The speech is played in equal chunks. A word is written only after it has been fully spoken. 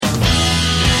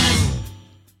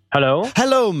Hello?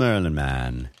 Hello, Merlin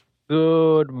Man.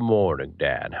 Good morning,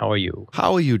 Dan. How are you?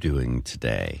 How are you doing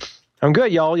today? I'm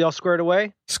good, y'all. Y'all squared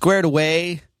away? Squared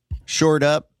away, shored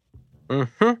up,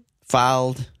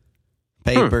 filed,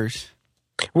 papers.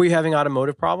 Were you having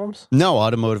automotive problems? No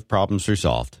automotive problems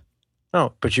resolved.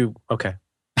 Oh, but okay.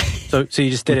 So you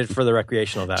just did it for the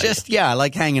recreational value. I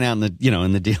like hanging out in the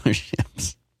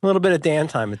dealerships. A little bit of Dan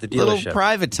time at the A dealership. little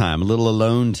private time, a little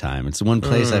alone time. It's the one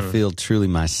place I feel truly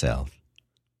myself.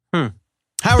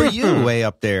 How are you way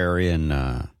up there in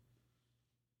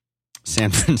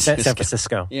San Francisco? San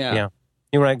Francisco. Yeah.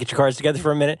 You want to get your cards together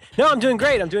for a minute? No, I'm doing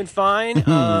great. I'm doing fine.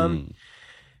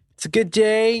 It's a good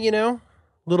day, a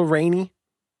little rainy.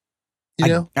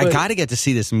 I got to get to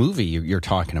see this movie you're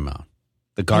talking about,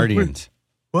 The Guardians.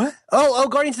 What? Oh,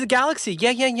 Guardians of the Galaxy.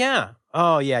 Yeah.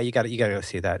 Oh, yeah, you got to go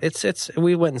see that. It's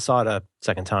we went and saw it a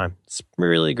second time. It's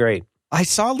really great. I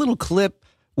saw a little clip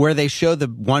where they show the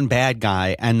one bad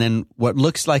guy and then what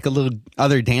looks like a little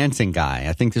other dancing guy.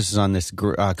 I think this is on this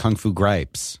Kung Fu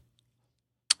Gripes.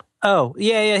 Oh,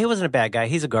 yeah, he wasn't a bad guy.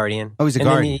 He's a Guardian. Oh, he's a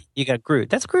Guardian. Then you got Groot.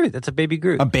 That's Groot. That's a baby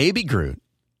Groot. A baby Groot?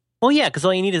 Well, yeah, because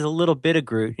all you need is a little bit of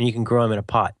Groot and you can grow him in a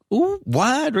pot. Ooh,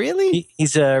 what? Really?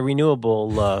 He's a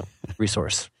renewable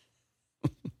resource.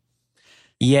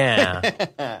 Yeah.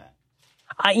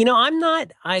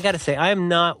 I got to say, I am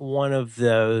not one of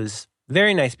those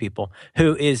very nice people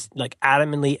who is like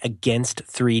adamantly against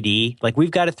 3D. Like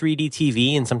we've got a 3D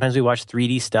TV and sometimes we watch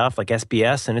 3D stuff like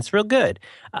SBS and it's real good.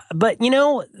 But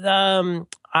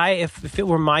if it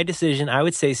were my decision, I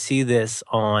would say see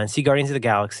Guardians of the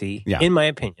Galaxy, in my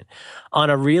opinion, on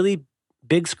a really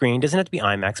big screen. Doesn't have to be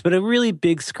IMAX, but a really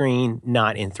big screen,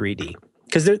 not in 3D.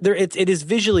 Because it is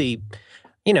visually,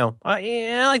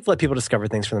 I like to let people discover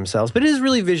things for themselves, but it is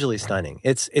really visually stunning.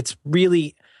 It's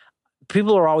really...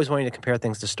 People are always wanting to compare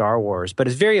things to Star Wars, but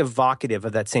it's very evocative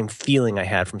of that same feeling I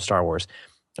had from Star Wars,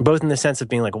 both in the sense of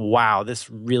being like, wow, this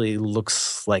really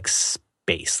looks like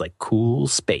space, like cool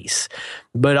space,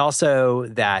 but also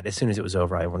that as soon as it was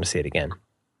over, I want to see it again.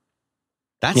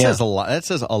 That says a lot. That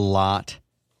says a lot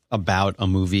about a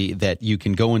movie that you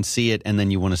can go and see it and then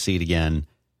you want to see it again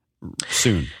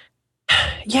soon.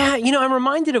 Yeah, I'm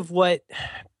reminded of what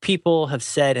people have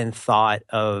said and thought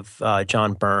of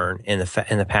John Byrne in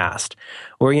the past,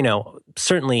 where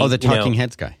certainly the Talking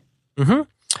Heads guy. Mm-hmm.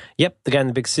 Yep, the guy in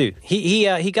the big suit.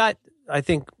 He got, I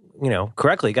think,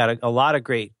 correctly got a lot of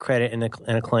great credit and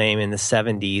acclaim in the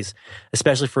 70s,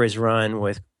 especially for his run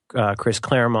with Chris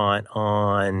Claremont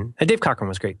on. Dave Cockrum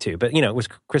was great too, but it was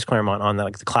Chris Claremont on the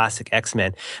classic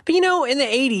X-Men. But in the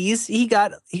 80s, he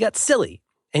got silly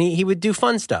and he would do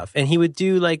fun stuff, and he would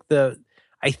do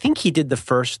I think he did the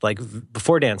first,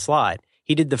 before Dan Slott,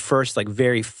 he did the first,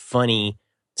 very funny,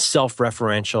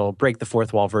 self-referential, break the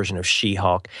fourth wall version of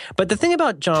She-Hulk. But the thing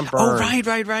about John Byrne... Oh,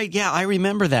 right. Yeah, I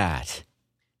remember that.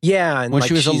 Yeah. And when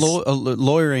she was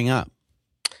lawyering up.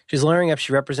 She's lawyering up.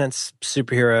 She represents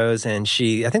superheroes, and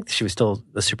I think she was still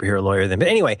a superhero lawyer then. But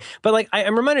anyway,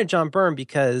 I'm reminded of John Byrne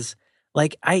because,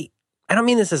 I don't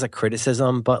mean this as a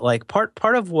criticism, but,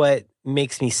 part of what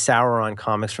makes me sour on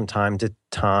comics from time to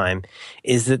time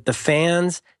is that the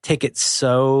fans take it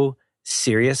so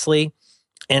seriously,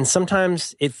 and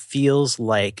sometimes it feels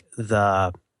like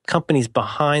the companies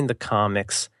behind the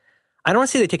comics, I don't want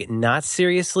to say they take it not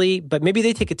seriously, but maybe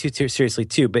they take it too seriously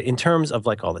too, but in terms of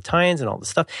all the tie-ins and all the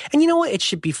stuff. And you know what? It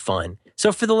should be fun.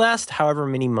 So for the last however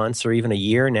many months or even a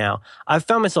year now, I've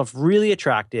found myself really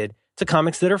attracted to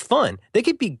comics that are fun. They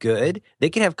could be good. They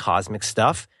could have cosmic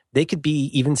stuff. They could be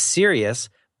even serious,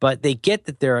 but they get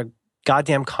that they're a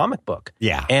goddamn comic book.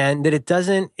 Yeah. And that it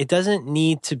doesn't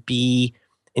need to be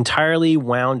entirely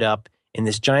wound up in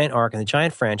this giant arc and the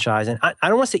giant franchise. And I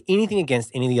don't want to say anything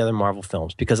against any of the other Marvel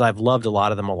films because I've loved a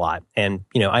lot of them a lot. And,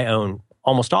 I own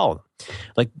almost all of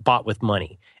them, bought with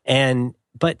money.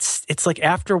 But it's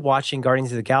after watching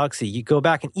Guardians of the Galaxy, you go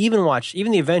back and even watch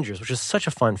The Avengers, which is such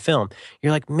a fun film.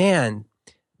 You're like, man,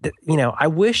 I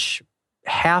wish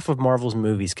half of Marvel's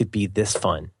movies could be this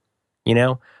fun,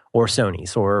 or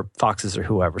Sony's or Fox's or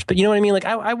whoever's. But you know what I mean?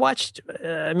 I watched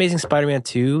Amazing Spider-Man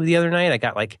 2 the other night. I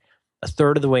got a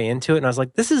third of the way into it, and I was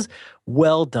like, this is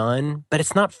well done, but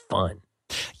it's not fun.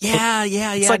 Yeah.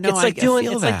 It's like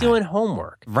doing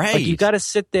homework. Right. You got to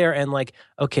sit there and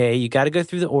okay, you got to go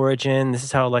through the origin. This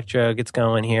is how Elektra gets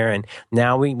going here. And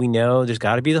now we know there's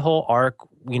got to be the whole arc,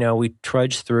 we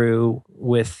trudge through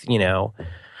with,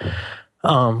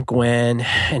 Gwen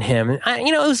and him. And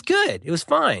it was good. It was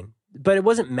fine, but it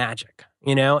wasn't magic,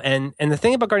 and the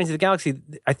thing about Guardians of the Galaxy,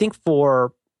 I think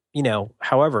for,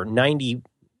 however,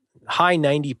 high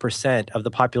 90% of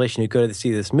the population who go to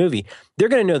see this movie, they're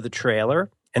going to know the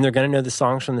trailer and they're going to know the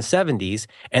songs from the 70s,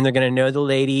 and they're going to know the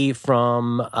lady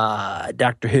from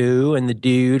Doctor Who and the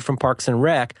dude from Parks and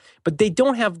Rec, but they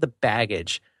don't have the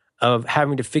baggage of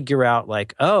having to figure out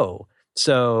like, oh,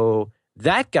 so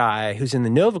that guy who's in the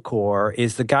Nova Corps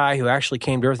is the guy who actually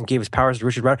came to Earth and gave his powers to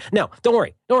Richard Browner. No, don't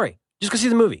worry. Just go see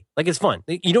the movie. Like, it's fun.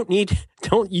 You don't need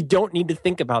to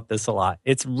think about this a lot.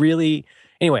 It's really,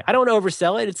 anyway, I don't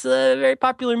oversell it. It's a very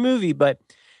popular movie, but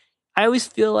I always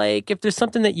feel like if there's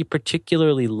something that you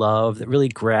particularly love that really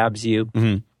grabs you,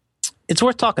 it's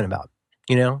worth talking about,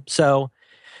 So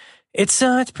it's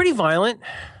pretty violent.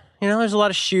 There's a lot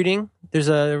of shooting. There's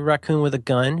a raccoon with a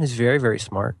gun who's very, very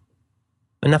smart.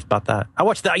 Enough about that. I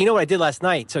watched that. You know what I did last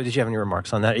night? So did you have any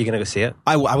remarks on that? Are you going to go see it?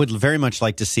 I would very much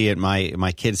like to see it.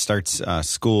 My kid starts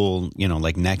school,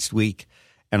 like next week.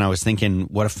 And I was thinking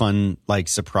what a fun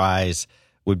surprise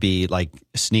would be,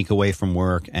 sneak away from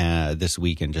work this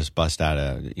week and just bust out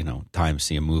time to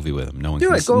see a movie with him. No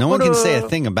one can say a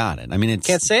thing about it. I mean,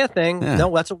 can't say a thing. Yeah.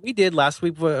 No, that's what we did last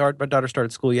week. Our daughter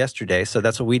started school yesterday. So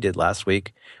that's what we did last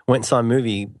week. Went and saw a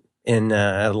movie in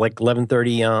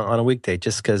 11:30 on a weekday,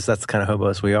 just because that's the kind of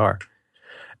hobos we are.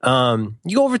 You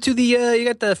go over to the you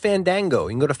got the Fandango.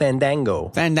 You can go to Fandango.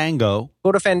 Go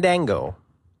to Fandango.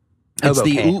 It's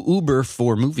the Uber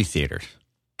for movie theaters.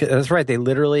 That's right. They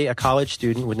literally, a college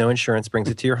student with no insurance brings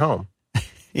it to your home.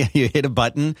 Yeah, you hit a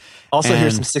button. Also,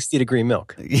 here's some 60-degree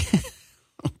milk.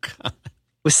 Oh God,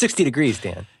 with 60 degrees,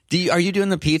 Dan. Are you doing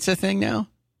the pizza thing now?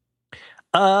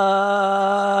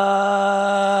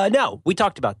 No, we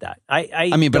talked about that.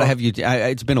 But have you?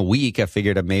 It's been a week. I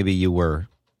figured maybe you were.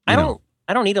 I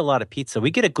don't eat a lot of pizza. We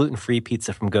get a gluten-free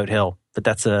pizza from Goat Hill, but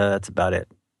that's about it.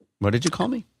 What did you call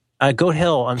me? Goat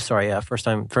Hill. I'm sorry. First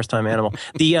time animal.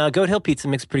 The Goat Hill pizza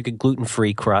makes a pretty good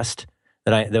gluten-free crust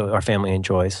that our family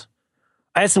enjoys.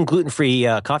 I had some gluten-free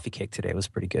coffee cake today. It was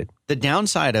pretty good. The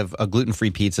downside of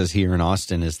gluten-free pizzas here in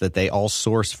Austin is that they all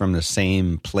source from the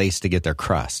same place to get their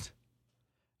crust.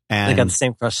 And they got the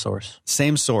same crust source.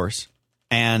 Same source.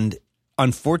 And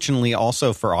unfortunately,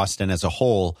 also for Austin as a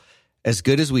whole, as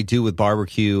good as we do with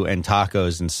barbecue and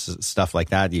tacos and stuff like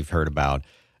that you've heard about,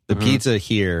 the pizza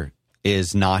here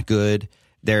is not good.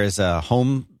 There is a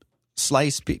home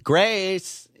slice.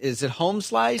 Grace, is it home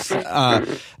slice?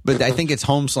 But I think it's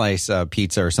home slice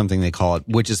pizza or something they call it,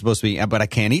 which is supposed to be, but I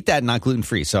can't eat that, not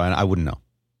gluten-free, so I wouldn't know.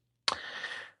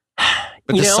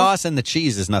 But the sauce and the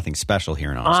cheese is nothing special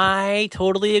here in Austin. I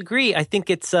totally agree. I think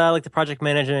it's like the project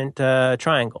management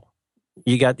triangle.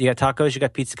 You got tacos, you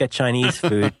got pizza, you got Chinese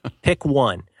food. Pick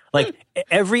one. Like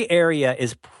every area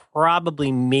is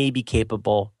probably maybe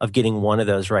capable of getting one of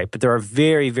those right, but there are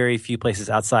very, very few places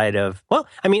outside of. Well,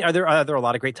 I mean, are there a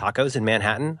lot of great tacos in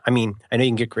Manhattan? I mean, I know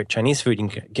you can get great Chinese food, you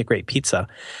can get great pizza,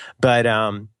 but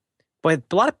a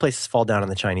lot of places fall down on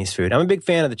the Chinese food. I'm a big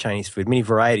fan of the Chinese food, many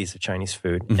varieties of Chinese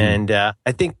food. And I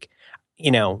think,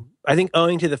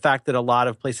 owing to the fact that a lot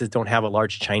of places don't have a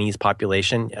large Chinese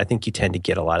population, I think you tend to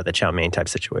get a lot of the chow mein type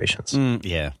situations.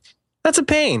 Yeah. That's a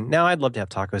pain. Now, I'd love to have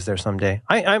tacos there someday.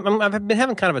 I've been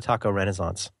having kind of a taco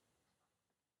renaissance.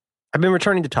 I've been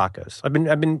returning to tacos. I've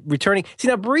been returning. See,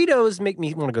 now burritos make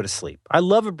me want to go to sleep. I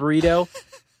love a burrito,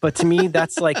 but to me,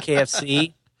 that's like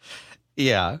KFC.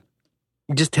 Yeah.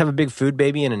 You just have a big food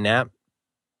baby and a nap.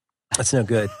 That's no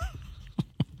good.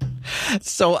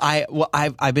 So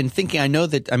I've been thinking. I know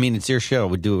that. I mean, it's your show.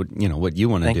 We do what you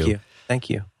want to do. Thank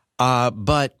you.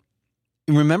 But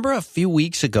remember a few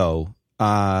weeks ago,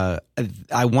 I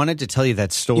wanted to tell you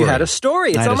that story. You had a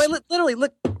story. It's on my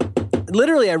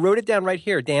literally. I wrote it down right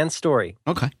here. Dan's story.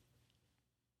 Okay.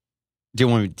 Do you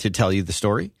want me to tell you the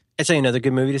story? I'd say another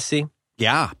good movie to see.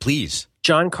 Yeah, please.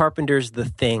 John Carpenter's The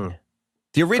Thing.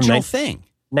 The original Thing.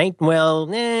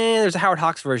 There's a Howard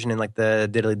Hawks version in like the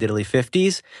diddly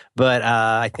 50s, but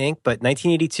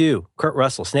 1982, Kurt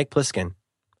Russell, Snake Plissken.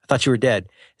 I thought you were dead.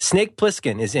 Snake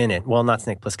Plissken is in it. Well, not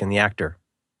Snake Plissken, the actor.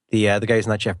 The guy who's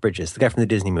not Jeff Bridges, the guy from the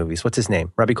Disney movies. What's his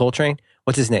name? Robbie Coltrane?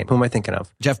 What's his name? Who am I thinking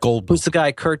of? Jeff Goldblum. Who's the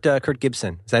guy? Kurt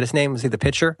Gibson. Is that his name? Is he the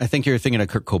pitcher? I think you're thinking of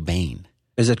Kurt Cobain.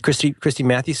 Is it Christy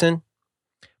Mathewson?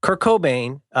 Kurt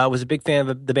Cobain was a big fan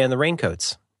of the band The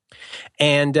Raincoats.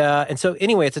 And so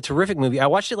anyway, it's a terrific movie. I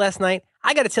watched it last night.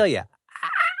 I got to tell you,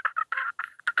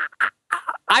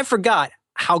 I forgot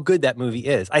how good that movie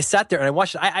is. I sat there and I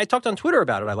watched it. I talked on Twitter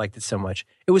about it. I liked it so much.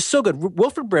 It was so good.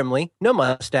 Wilford Brimley, no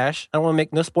mustache. I don't want to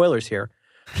make no spoilers here,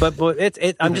 but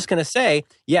I'm just going to say,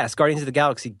 yes, Guardians of the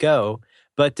Galaxy, go.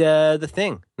 But The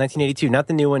Thing, 1982, not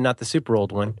the new one, not the super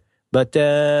old one, but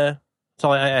so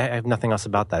I have nothing else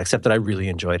about that except that I really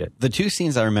enjoyed it. The two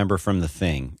scenes I remember from The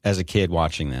Thing as a kid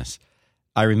watching this,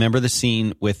 I remember the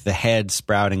scene with the head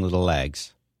sprouting little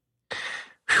legs.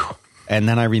 Whew. And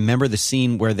then I remember the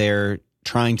scene where they're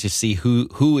trying to see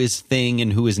who is Thing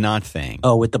and who is not Thing.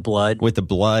 Oh, with the blood? With the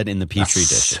blood in the Petri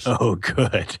dishes. So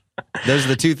good. Those are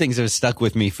the two things that have stuck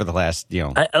with me for the last,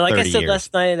 30 like I said years.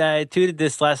 last night, I tweeted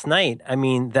this last night. I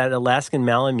mean, that Alaskan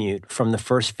Malamute from the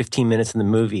first 15 minutes in the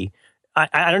movie,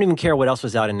 I don't even care what else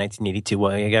was out in 1982.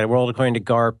 Well, you got World According to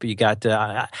Garp. You got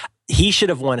he should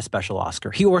have won a special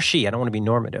Oscar. He or she. I don't want to be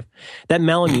normative. That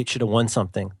Malamute should have won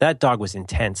something. That dog was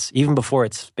intense, even before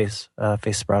its face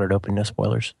sprouted open. No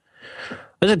spoilers.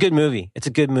 It's a good movie. It's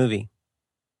a good movie.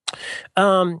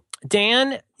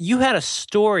 Dan, you had a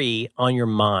story on your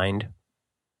mind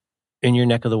in your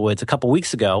neck of the woods a couple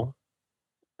weeks ago,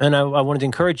 and I wanted to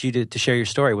encourage you to share your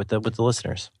story with the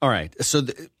listeners. All right. So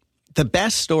the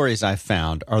best stories I've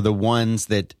found are the ones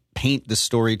that paint the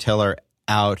storyteller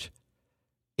out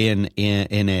in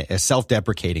a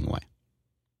self-deprecating way.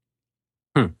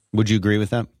 Would you agree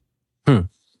with that?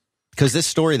 Because this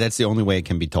story, that's the only way it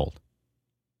can be told.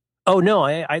 Oh no,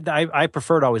 I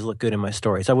prefer to always look good in my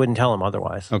stories. I wouldn't tell them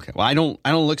otherwise. Okay. Well, I don't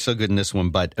look so good in this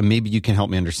one, but maybe you can help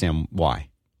me understand why.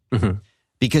 Mm-hmm.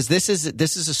 Because this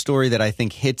is a story that I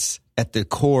think hits at the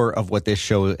core of what this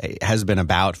show has been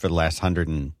about for the last 100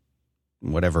 and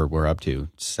whatever we're up to,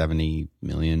 70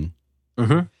 million.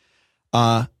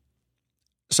 Mm-hmm.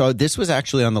 So this was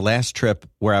actually on the last trip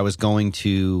where I was going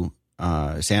to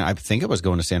I think I was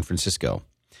going to San Francisco,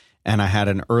 and I had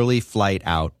an early flight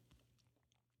out.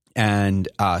 And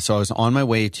so I was on my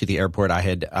way to the airport. I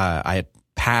had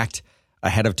packed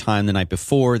ahead of time the night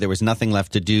before. There was nothing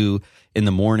left to do in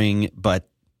the morning, but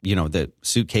the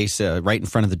suitcase right in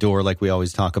front of the door, like we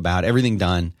always talk about, everything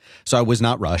done. So I was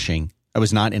not rushing. I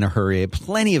was not in a hurry. I had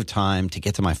plenty of time to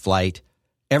get to my flight.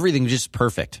 Everything was just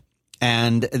perfect.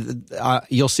 And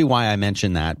you'll see why I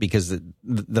mentioned that, because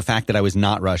the fact that I was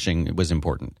not rushing was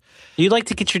important. You like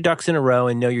to get your ducks in a row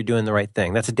and know you're doing the right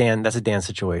thing. That's a Dan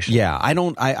situation. Yeah,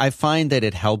 I find that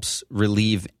it helps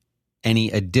relieve any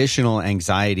additional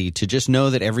anxiety to just know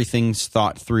that everything's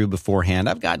thought through beforehand.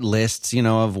 I've got lists,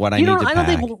 of what I need to pack. I don't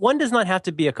think one does not have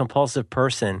to be a compulsive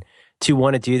person to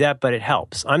want to do that, but it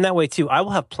helps. I'm that way too. I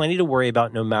will have plenty to worry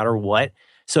about no matter what.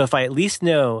 So if I at least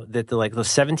know that the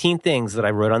 17 things that I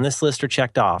wrote on this list are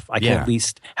checked off, I can at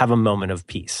least have a moment of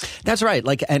peace. That's right.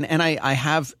 And I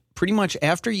have pretty much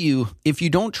if you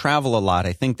don't travel a lot,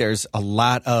 I think there's a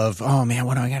lot of, oh man,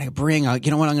 what am I going to bring?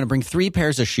 You know what? I'm going to bring 3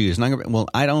 pairs of shoes.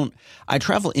 And I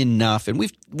travel enough. And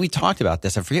we talked about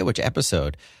this. I forget which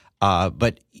episode.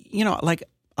 But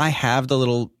I have the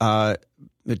little,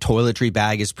 the toiletry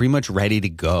bag is pretty much ready to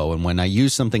go. And when I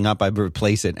use something up, I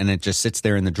replace it and it just sits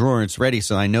there in the drawer and it's ready.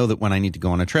 So I know that when I need to go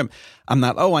on a trip, I'm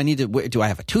not, do I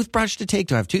have a toothbrush to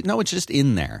take? No, it's just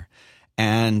in there.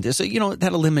 And so,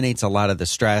 that eliminates a lot of the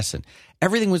stress, and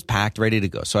everything was packed, ready to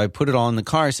go. So I put it all in the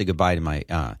car, say goodbye to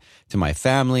my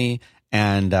family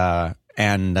and get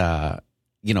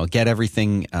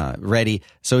everything ready.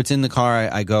 So it's in the car.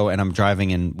 I go and I'm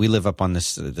driving, and we live up on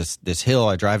this hill.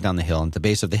 I drive down the hill, and at the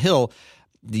base of the hill,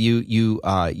 you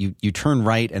turn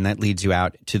right, and that leads you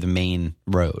out to the main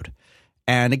road.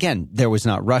 And again, there was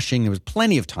not rushing. There was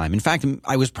plenty of time. In fact,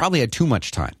 I was probably had too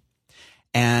much time.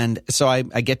 And so I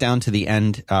get down to the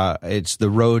end. It's the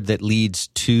road that leads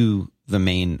to the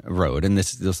main road. And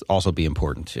this will also be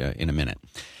important in a minute.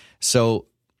 So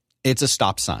it's a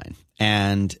stop sign.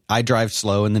 And I drive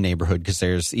slow in the neighborhood because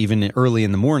there's even early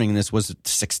in the morning, this was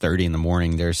 6:30 in the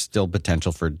morning, there's still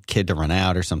potential for a kid to run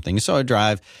out or something. So I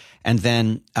drive. And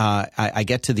then I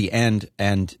get to the end,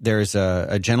 and there's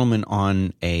a gentleman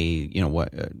on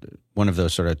one of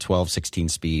those sort of 12, 16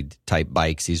 speed type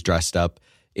bikes. He's dressed up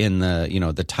in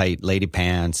the tight lady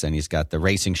pants, and he's got the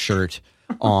racing shirt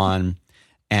on,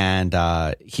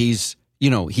 and he's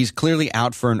clearly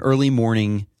out for an early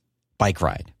morning bike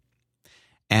ride.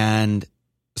 And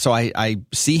so I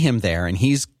see him there, and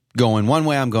he's going one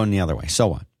way, I'm going the other way,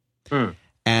 so on.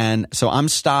 And so I'm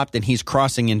stopped, and he's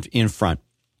crossing in front.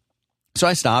 So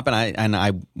I stop, and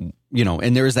I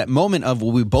and there was that moment of,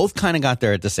 well, we both kind of got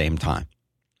there at the same time.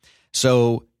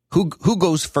 So who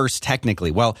goes first technically?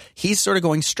 Well, he's sort of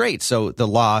going straight. So the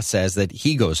law says that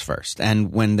he goes first.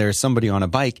 And when there's somebody on a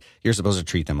bike, you're supposed to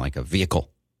treat them like a vehicle.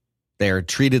 They're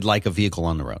treated like a vehicle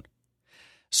on the road.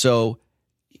 So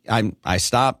I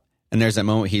stop, and there's that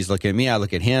moment. He's looking at me. I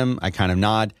look at him. I kind of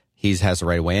nod. He has the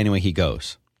right of way. Anyway, he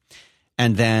goes.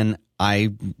 And then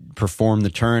I perform the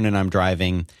turn, and I'm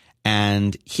driving.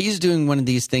 And he's doing one of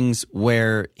these things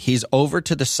where he's over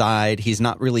to the side. He's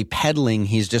not really pedaling.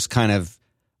 He's just kind of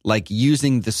like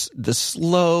using the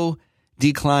slow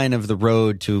decline of the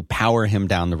road to power him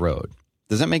down the road.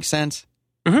 Does that make sense?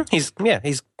 Mm-hmm. He's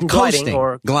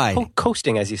gliding, gliding.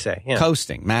 Coasting, as you say. Yeah.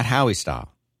 Coasting, Matt Howie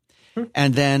style.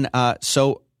 And then,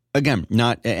 so again,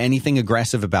 not anything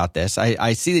aggressive about this.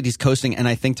 I see that he's coasting, and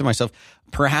I think to myself,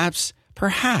 perhaps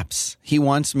he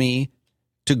wants me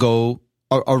to go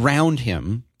around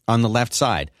him on the left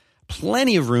side.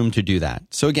 Plenty of room to do that.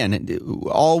 So again,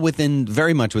 all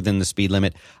very much within the speed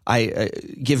limit. I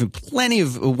give him plenty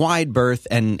of wide berth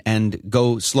and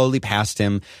go slowly past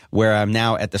him, where I'm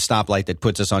now at the stoplight that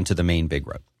puts us onto the main big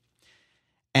road.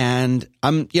 And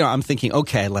I'm thinking,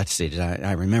 okay, let's see.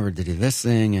 I remembered to do this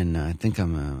thing, and I think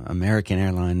I'm American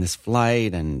Airline this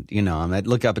flight, and I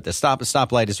look up at the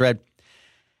stoplight is red,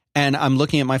 and I'm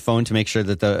looking at my phone to make sure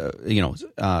that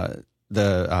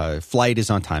the flight is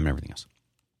on time and everything else.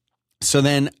 So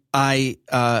then I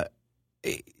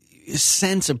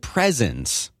sense a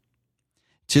presence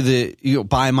to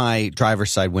by my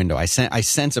driver's side window. I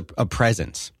sense a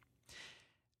presence,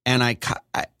 and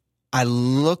I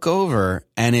look over,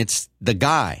 and it's the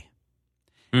guy.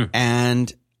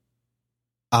 And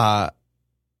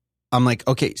I'm like,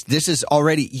 okay, this is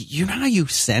already, how you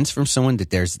sense from someone that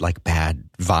there's like bad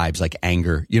vibes, like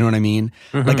anger, you know what I mean?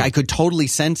 Mm-hmm. Like I could totally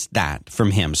sense that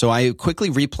from him. So I quickly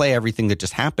replay everything that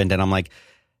just happened, and I'm like,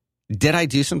 did I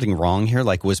do something wrong here?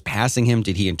 Like, was passing him,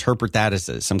 did he interpret that as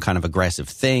some kind of aggressive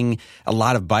thing? A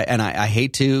lot of and I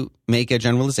hate to make a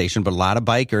generalization, but a lot of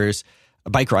bike riders,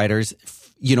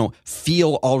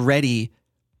 feel already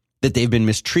that they've been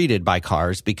mistreated by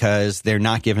cars because they're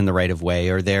not given the right of way,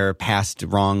 or they're passed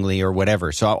wrongly, or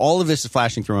whatever. So all of this is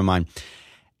flashing through my mind.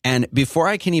 And before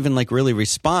I can even like really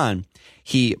respond,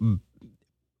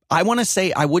 I would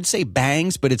say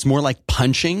bangs, but it's more like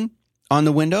punching on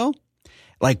the window,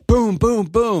 like boom, boom,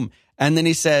 boom. And then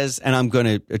he says, and I'm going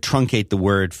to truncate the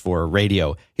word for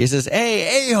radio. He says,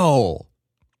 "Hey, a-hole."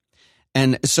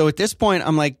 And so at this point,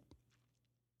 I'm like,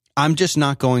 I'm just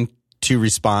not going to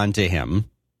respond to him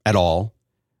at all,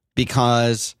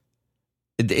 because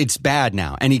it's bad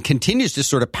now. And he continues to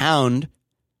sort of pound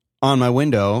on my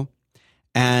window.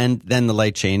 And then the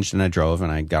light changed, and I drove,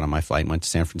 and I got on my flight and went to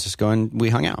San Francisco, and we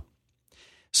hung out.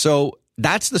 So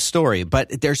that's the story.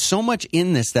 But there's so much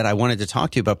in this that I wanted to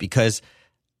talk to you about, because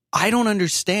I don't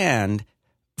understand.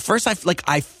 First, I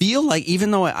feel like, even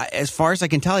though as far as I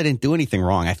can tell, I didn't do anything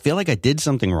wrong, I feel like I did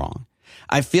something wrong.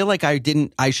 I feel like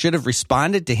I should have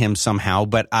responded to him somehow,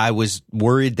 but I was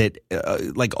worried that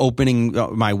like opening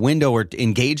my window or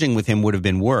engaging with him would have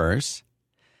been worse.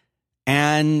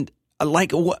 And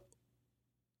like, what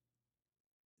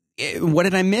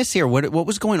did I miss here? What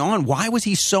was going on? Why was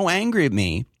he so angry at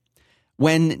me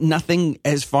when nothing,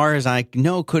 as far as I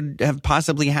know, could have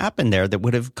possibly happened there that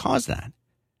would have caused that?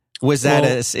 Is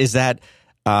that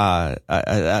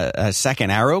a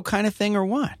second arrow kind of thing, or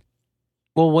what?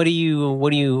 Well, what do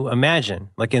you imagine?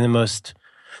 Like, in the most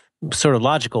sort of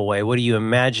logical way, what do you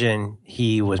imagine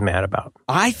he was mad about?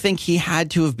 I think he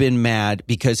had to have been mad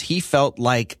because he felt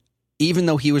like, even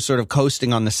though he was sort of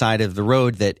coasting on the side of the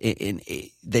road, that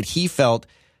he felt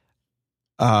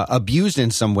abused in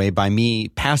some way by me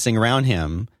passing around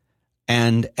him,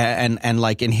 and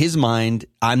like in his mind,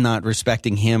 I'm not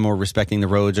respecting him or respecting the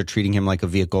roads or treating him like a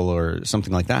vehicle or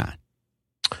something like that.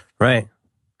 Right.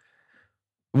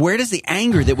 Where does the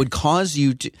anger that would cause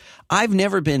you to... I've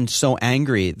never been so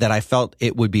angry that I felt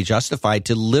it would be justified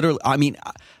to literally... I mean,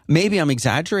 maybe I'm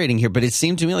exaggerating here, but it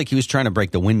seemed to me like he was trying to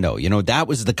break the window. That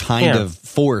was the kind of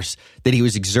force that he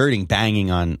was exerting, banging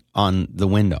on the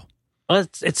window. Well,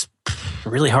 it's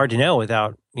really hard to know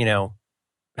without,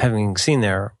 having seen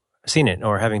it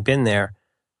or having been there.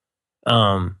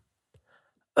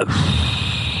 This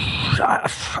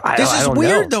is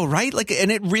weird though, right? Like,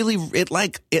 and it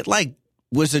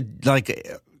was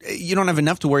you don't have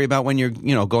enough to worry about when you're,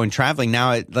 going traveling.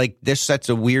 Now this sets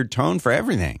a weird tone for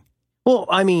everything. Well,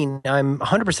 I mean, I'm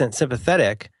 100%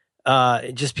 sympathetic,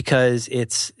 just because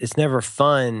it's never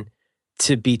fun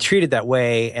to be treated that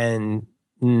way and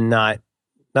not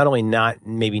only not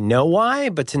maybe know why,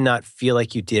 but to not feel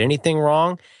like you did anything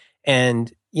wrong. And,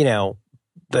 not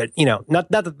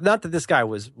that this guy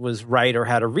was right or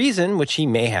had a reason, which he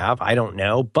may have, I don't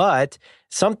know, but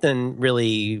something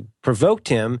really provoked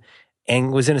him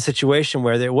and was in a situation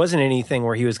where there wasn't anything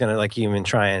where he was going to even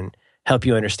try and help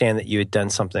you understand that you had done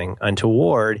something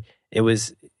untoward. He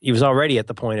was already at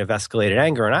the point of escalated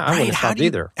anger, and I wouldn't have stopped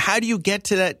either. How do you get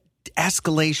to that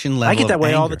escalation level? I get that way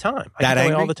anger? all the time. I get that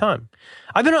way all the time.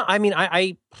 I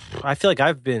feel like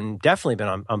I've definitely been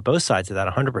on both sides of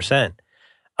that 100%.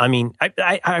 I mean,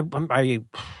 I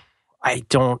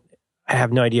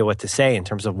have no idea what to say in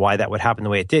terms of why that would happen the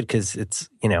way it did, because it's,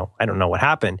 I don't know what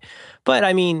happened. But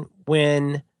I mean,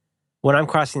 when I'm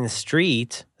crossing the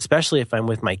street, especially if I'm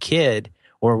with my kid,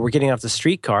 or we're getting off the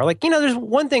streetcar. Like, there's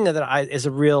one thing that is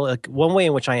a real, one way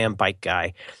in which I am bike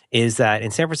guy is that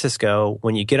in San Francisco,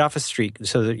 when you get off a street,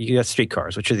 so that you got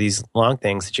streetcars, which are these long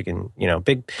things that you can,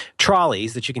 big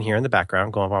trolleys that you can hear in the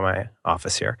background going by my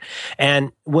office here.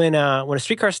 And when a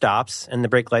streetcar stops and the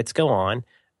brake lights go on,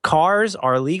 cars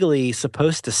are legally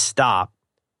supposed to stop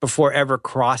before ever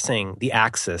crossing the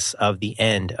axis of the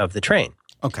end of the train.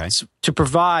 Okay. To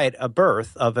provide a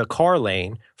berth of a car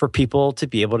lane for people to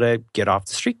be able to get off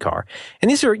the streetcar.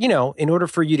 And these are, in order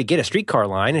for you to get a streetcar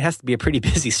line, it has to be a pretty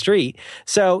busy street.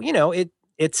 So,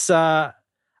 it's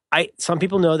some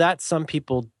people know that, some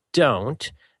people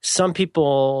don't. Some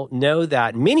people know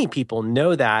that, many people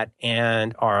know that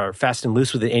and are fast and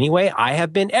loose with it anyway.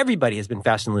 Everybody has been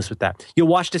fast and loose with that. You'll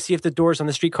watch to see if the doors on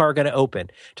the streetcar are going to open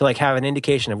to like have an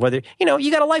indication of whether,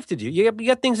 you got a life to do. You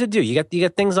got things to do. You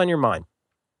got things on your mind.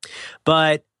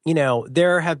 But,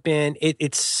 there have been,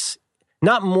 it's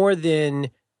not more than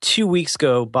 2 weeks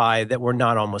go by that we're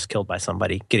not almost killed by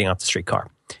somebody getting off the streetcar.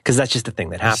 Because that's just the thing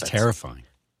that happens. It's terrifying.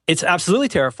 It's absolutely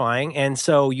terrifying. And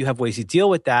so you have ways to deal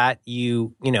with that.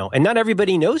 And not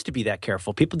everybody knows to be that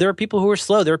careful. There are people who are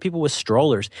slow. There are people with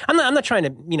strollers. I'm not trying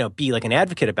to, be like an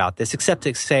advocate about this, except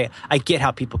to say I get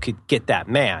how people could get that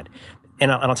mad.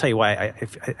 And I'll tell you why I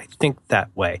think that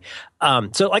way.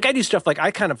 So like I do stuff like I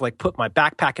kind of like put my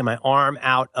backpack and my arm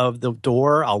out of the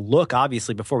door. I'll look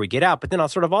obviously before we get out, but then I'll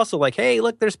sort of also like, hey,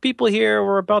 look, there's people here.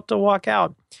 We're about to walk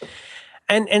out.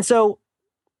 And so,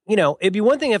 it'd be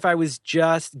one thing if I was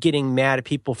just getting mad at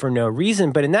people for no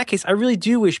reason. But in that case, I really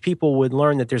do wish people would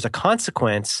learn that there's a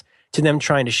consequence to them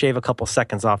trying to shave a couple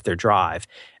seconds off their drive.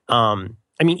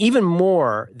 Even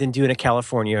more than doing a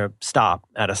California stop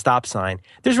at a stop sign,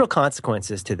 there's real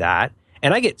consequences to that.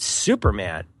 And I get super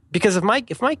mad because if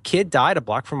my kid died a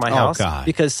block from my house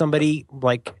because somebody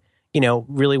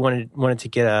really wanted to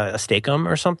get a steak-um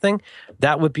or something,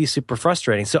 that would be super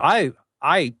frustrating. So I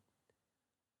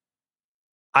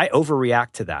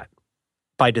overreact to that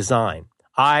by design.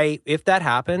 If that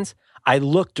happens, I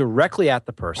look directly at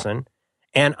the person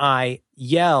and I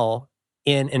yell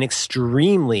in an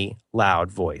extremely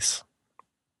loud voice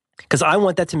because I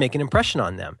want that to make an impression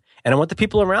on them. And I want the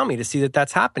people around me to see that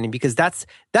that's happening because that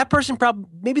person probably,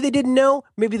 maybe they didn't know,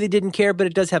 maybe they didn't care, but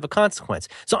it does have a consequence.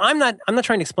 So I'm not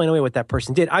trying to explain away what that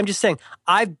person did. I'm just saying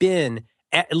I've been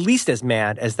at least as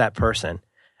mad as that person.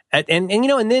 And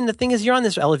then the thing is you're on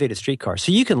this elevated streetcar.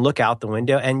 So you can look out the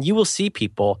window and you will see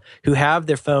people who have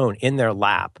their phone in their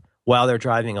lap while they're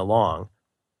driving along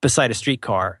beside a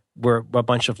streetcar where a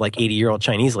bunch of like 80-year-old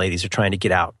Chinese ladies are trying to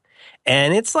get out.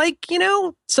 And it's like,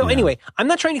 anyway, I'm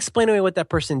not trying to explain away what that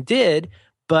person did,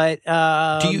 but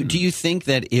do you think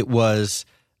that it was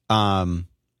that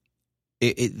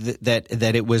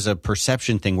it was a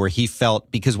perception thing where he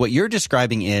felt, because what you're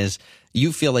describing is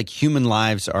you feel like human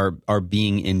lives are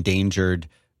being endangered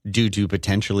due to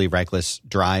potentially reckless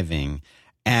driving.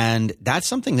 And that's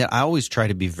something that I always try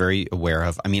to be very aware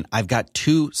of. I mean, I've got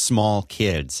 2 small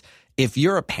kids. If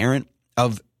you're a parent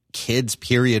of kids,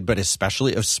 period, but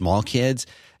especially of small kids,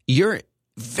 you're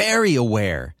very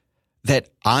aware that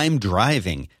I'm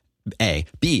driving, A.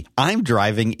 B, I'm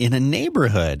driving in a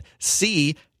neighborhood.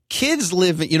 C, kids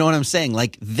live, you know what I'm saying?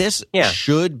 Like this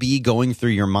should be going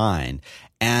through your mind.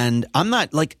 And I'm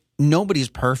not like, nobody's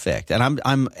perfect. And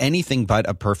I'm anything but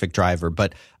a perfect driver.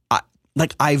 But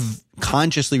I've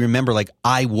consciously remember like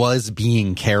I was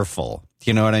being careful.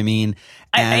 You know what I mean?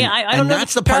 And, I don't know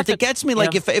that's the part that gets me.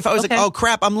 Like if I was like, oh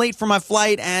crap, I'm late for my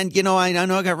flight, and I know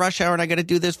I got rush hour and I got to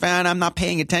do this, fan. I'm not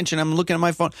paying attention. I'm looking at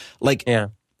my phone. Like,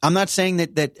 I'm not saying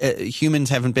that humans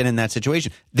haven't been in that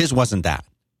situation. This wasn't that.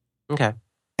 Okay.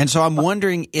 And so I'm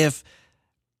wondering if,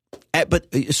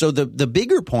 so the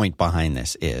bigger point behind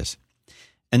this is,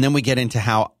 and then we get into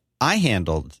how I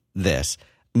handled this.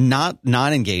 Not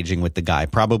engaging with the guy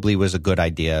probably was a good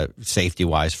idea safety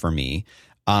wise for me.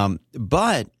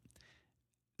 But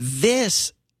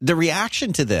the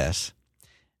reaction to this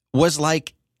was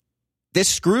like, this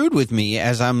screwed with me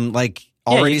as I'm like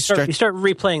already you start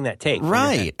replaying that tape.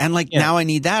 Right. And like now I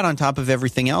need that on top of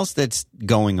everything else that's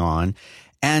going on.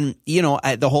 And,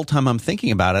 the whole time I'm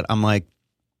thinking about it, I'm like,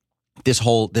 this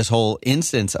whole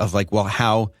instance of like, well,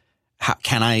 how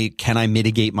can I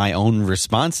mitigate my own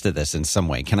response to this in some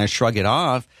way? Can I shrug it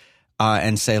off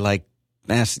and say like,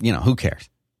 who cares?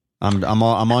 I'm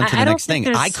on to the next thing.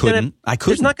 I couldn't.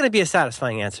 There's not going to be a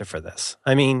satisfying answer for this.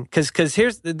 I mean, because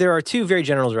there are 2 very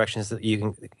general directions that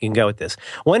you can go with this.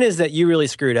 One is that you really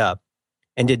screwed up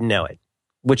and didn't know it,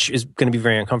 which is going to be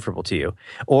very uncomfortable to you.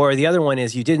 Or the other one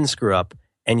is you didn't screw up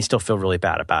and you still feel really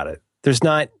bad about it. There's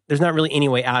not really any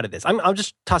way out of this. I'll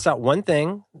just toss out one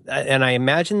thing, and I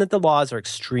imagine that the laws are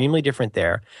extremely different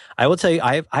there. I will tell you,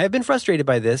 I have been frustrated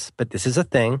by this, but this is a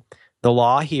thing. The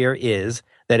law here is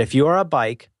that if you are a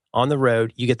bike on the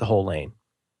road, you get the whole lane.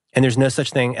 And there's no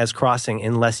such thing as crossing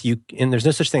and there's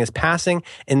no such thing as passing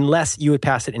unless you would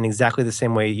pass it in exactly the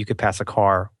same way you could pass a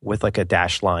car with like a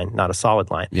dashed line, not a solid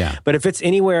line. Yeah. But if it's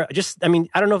anywhere,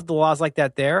 I don't know if the law's like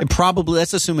that there.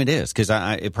 Let's assume it is, because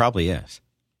it probably is.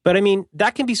 But I mean,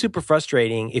 that can be super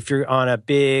frustrating if you're on a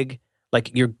big,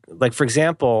 for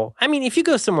example, I mean, if you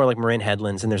go somewhere like Marin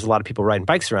Headlands and there's a lot of people riding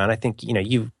bikes around, I think,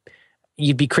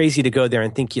 you'd be crazy to go there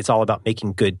and think it's all about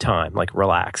making good time, like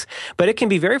relax. But it can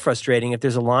be very frustrating if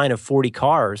there's a line of 40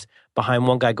 cars behind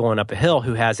one guy going up a hill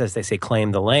who has, as they say,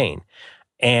 claimed the lane.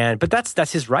 But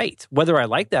that's his right. Whether I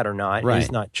like that or not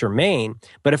is not germane.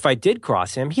 But if I did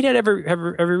cross him, he'd have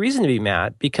every reason to be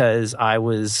mad because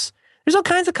there's all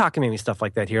kinds of cockamamie stuff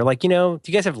like that here. Like, do you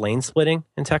guys have lane splitting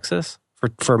in Texas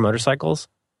for motorcycles?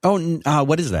 Oh,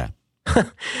 what is that?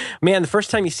 Man, the first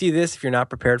time you see this, if you're not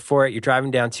prepared for it, you're driving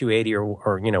down 280 or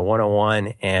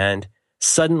 101, and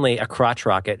suddenly a crotch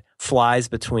rocket flies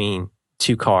between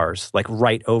two cars, like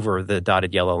right over the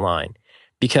dotted yellow line.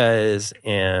 Because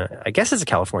I guess it's a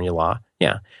California law.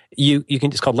 Yeah, you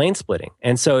can. It's called lane splitting,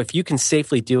 and so if you can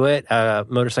safely do it, a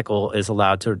motorcycle is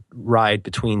allowed to ride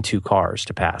between two cars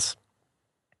to pass.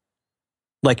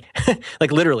 Like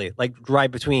literally, like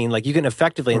ride between, like you can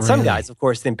effectively, and some guys, of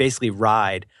course, then basically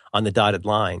ride on the dotted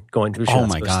line going to. Oh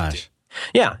my gosh!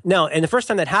 Yeah, no, and the first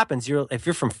time that happens, if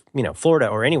you're from Florida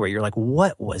or anywhere, you're like,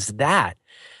 what was that?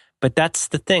 But that's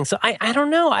the thing. So I don't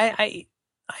know. I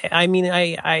mean,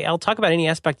 I'll talk about any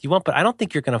aspect you want, but I don't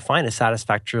think you're going to find a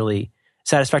satisfactory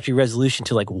resolution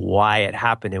to like why it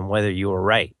happened and whether you were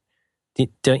right.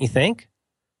 Don't you think?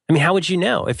 I mean, how would you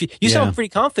know? If you sound pretty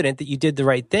confident that you did the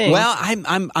right thing. Well,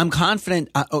 I'm confident.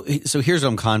 So here's what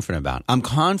I'm confident about. I'm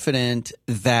confident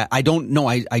that I don't know.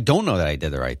 I don't know that I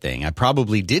did the right thing. I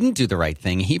probably didn't do the right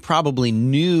thing. He probably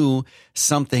knew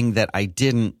something that I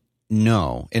didn't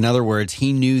know. In other words,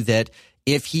 he knew that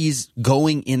if he's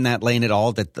going in that lane at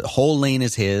all, that the whole lane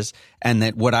is his, and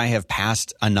that would I have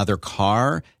passed another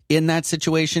car in that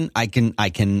situation? I can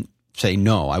say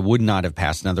no. I would not have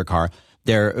passed another car.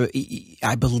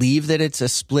 I believe that it's a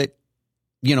split,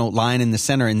 line in the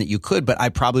center, and that you could, but I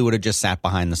probably would have just sat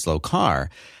behind the slow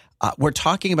car. We're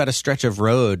talking about a stretch of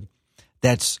road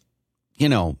that's,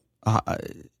 it's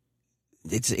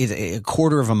a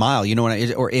quarter of a mile,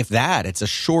 or if that, it's a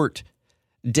short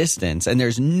distance, and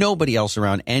there's nobody else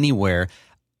around anywhere.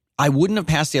 I wouldn't have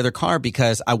passed the other car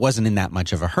because I wasn't in that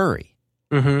much of a hurry.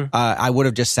 Mm-hmm. I would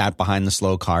have just sat behind the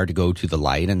slow car to go to the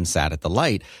light and sat at the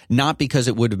light, not because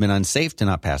it would have been unsafe to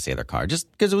not pass the other car, just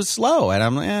because it was slow. And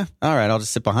I'm like, all right, I'll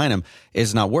just sit behind him.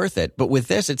 It's not worth it. But with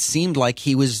this, it seemed like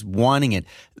he was wanting it.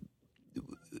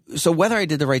 So whether I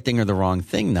did the right thing or the wrong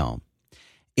thing, though,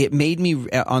 it made me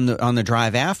on the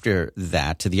drive after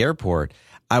that to the airport,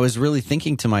 I was really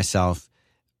thinking to myself,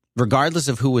 regardless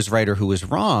of who was right or who was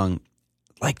wrong,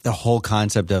 like the whole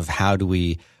concept of how do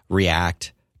we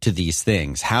react to these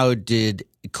things?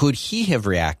 Could he have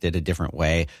reacted a different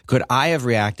way? Could I have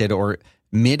reacted or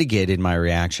mitigated my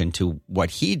reaction to what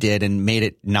he did and made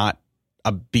it not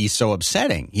be so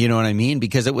upsetting? You know what I mean?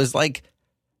 Because it was like,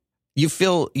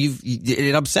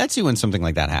 it upsets you when something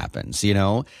like that happens,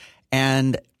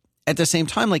 And at the same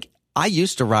time, like I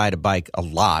used to ride a bike a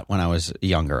lot when I was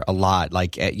younger, a lot,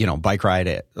 like, a long bike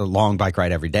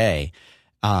ride every day.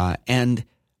 Like,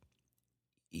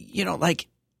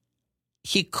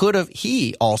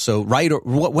 he also, right, or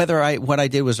whether what I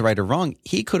did was right or wrong,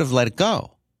 he could have let it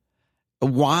go.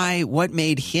 Why? What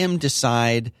made him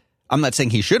decide? I'm not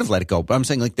saying he should have let it go, but I'm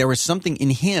saying like there was something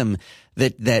in him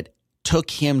that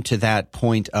took him to that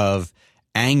point of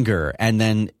anger and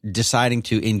then deciding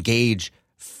to engage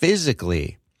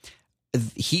physically.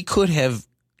 He could have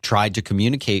tried to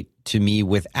communicate to me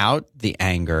without the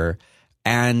anger.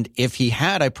 And if he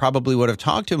had, I probably would have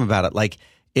talked to him about it. Like,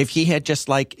 if he had just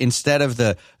like, instead of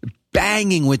the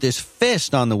banging with his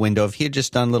fist on the window, if he had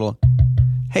just done a little,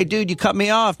 hey, dude, you cut me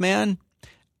off, man.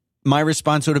 My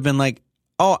response would have been like,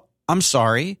 oh, I'm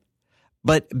sorry.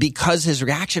 But because his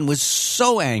reaction was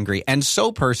so angry and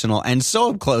so personal and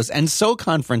so up close and so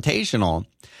confrontational,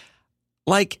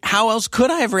 like, how else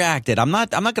could I have reacted? I'm not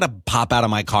going to pop out of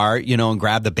my car, and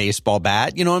grab the baseball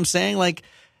bat. You know what I'm saying? Like,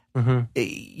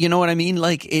 You know what I mean?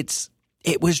 Like, it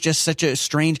was just such a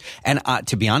strange, and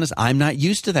to be honest, I'm not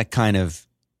used to that kind of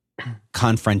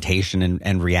confrontation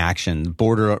and reaction,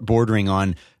 bordering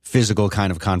on physical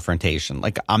kind of confrontation.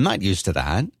 Like, I'm not used to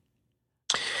that.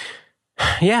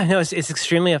 Yeah, no, it's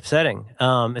extremely upsetting,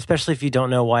 especially if you don't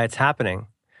know why it's happening.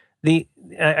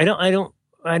 I don't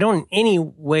in any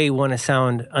way want to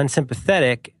sound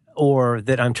unsympathetic or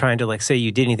that I'm trying to like say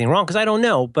you did anything wrong, because I don't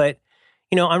know. But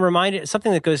I'm reminded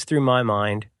something that goes through my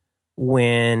mind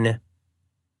when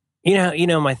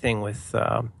my thing with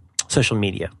social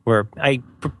media, where I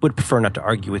would prefer not to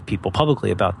argue with people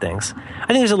publicly about things. I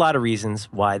think there's a lot of reasons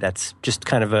why that's just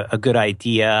kind of a good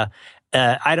idea.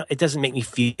 It doesn't make me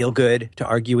feel good to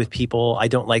argue with people. I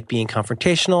don't like being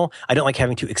confrontational. I don't like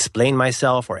having to explain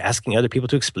myself or asking other people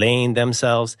to explain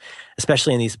themselves,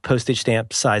 especially in these postage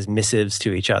stamp size missives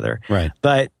to each other. Right.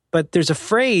 But there's a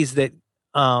phrase that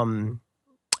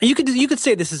you could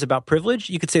say this is about privilege.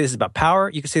 You could say this is about power.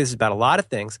 You could say this is about a lot of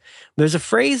things. There's a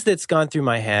phrase that's gone through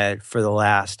my head for the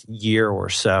last year or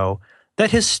so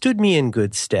that has stood me in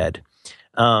good stead,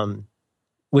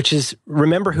 which is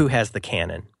remember who has the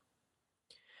cannon.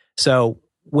 So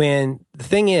when the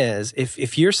thing is,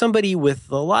 if you're somebody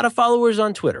with a lot of followers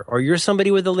on Twitter, or you're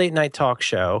somebody with a late night talk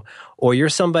show, or you're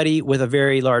somebody with a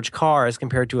very large car as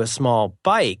compared to a small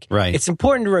bike, right, it's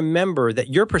important to remember that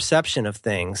your perception of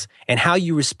things and how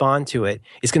you respond to it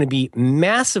is going to be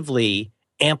massively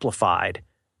amplified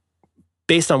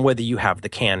based on whether you have the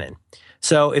cannon.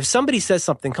 So if somebody says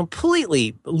something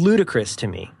completely ludicrous to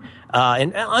me,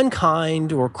 and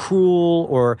unkind or cruel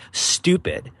or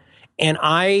stupid, and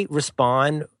I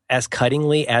respond as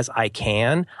cuttingly as I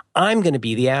can, I'm going to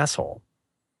be the asshole.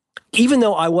 Even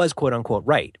though I was quote unquote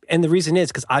right. And the reason is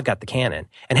because I've got the cannon.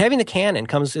 And having the cannon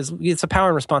it's a power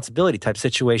and responsibility type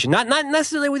situation. Not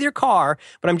necessarily with your car,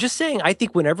 but I'm just saying, I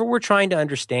think whenever we're trying to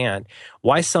understand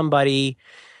why somebody,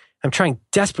 I'm trying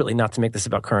desperately not to make this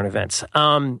about current events.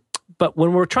 But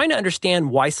when we're trying to understand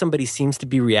why somebody seems to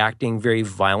be reacting very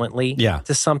violently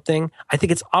to something, I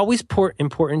think it's always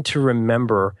important to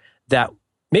remember that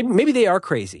maybe they are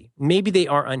crazy. Maybe they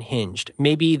are unhinged.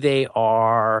 Maybe they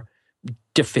are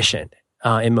deficient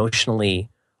emotionally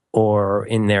or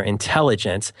in their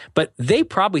intelligence. But they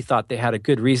probably thought they had a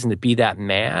good reason to be that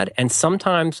mad. And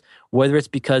sometimes, whether it's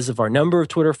because of our number of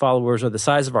Twitter followers or the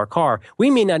size of our car, we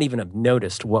may not even have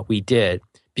noticed what we did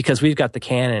because we've got the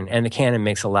cannon and the cannon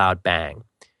makes a loud bang.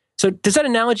 So does that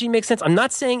analogy make sense? I'm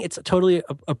not saying it's totally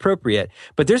appropriate,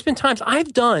 but there's been times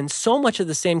I've done so much of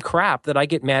the same crap that I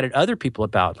get mad at other people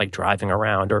about, like driving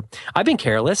around, or I've been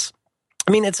careless.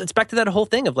 I mean, it's back to that whole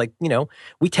thing of like,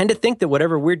 we tend to think that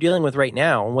whatever we're dealing with right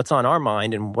now and what's on our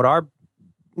mind and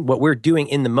what we're doing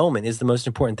in the moment is the most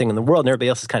important thing in the world, and everybody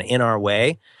else is kind of in our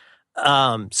way.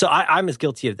 So I'm as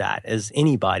guilty of that as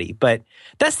anybody. But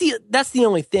that's the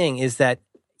only thing, is that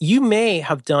you may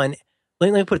have done.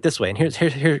 Let me put it this way, and here's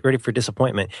ready for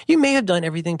disappointment. You may have done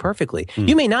everything perfectly.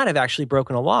 You may not have actually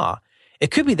broken a law. It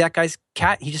could be that guy's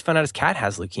cat. He just found out his cat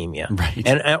has leukemia, right?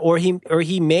 And or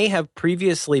he may have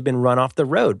previously been run off the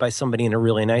road by somebody in a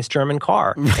really nice German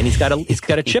car, and he's got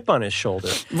a chip on his shoulder,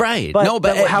 right?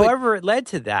 But however it led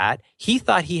to that, he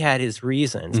thought he had his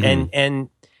reasons, and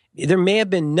there may have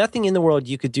been nothing in the world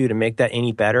you could do to make that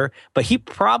any better. But he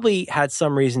probably had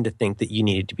some reason to think that you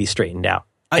needed to be straightened out.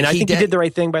 And I think you did the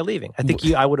right thing by leaving. I think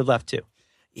I would have left too.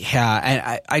 Yeah,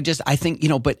 and I think,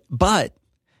 but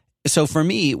so for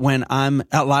me, when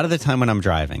a lot of the time when I'm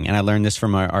driving, and I learned this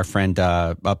from our friend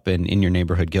up in your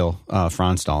neighborhood, Gil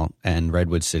Fronstal and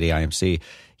Redwood City IMC,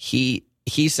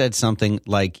 he said something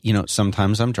like,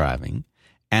 sometimes I'm driving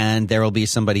and there will be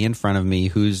somebody in front of me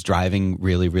who's driving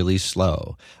really, really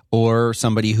slow, or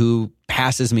somebody who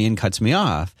passes me and cuts me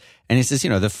off. And he says,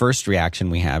 the first reaction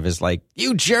we have is like,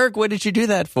 you jerk, what did you do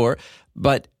that for?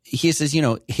 But he says,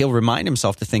 he'll remind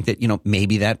himself to think that,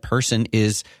 maybe that person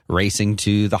is racing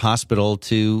to the hospital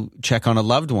to check on a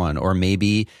loved one, or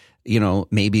maybe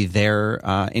they're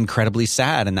incredibly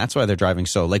sad and that's why they're driving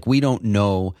slow. Like, we don't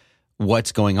know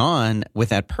what's going on with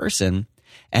that person.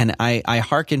 And I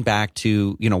hearken back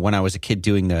to, when I was a kid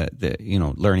doing the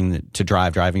learning to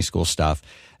driving school stuff,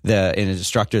 an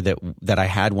instructor that I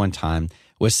had one time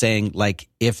was saying, like,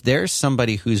 if there's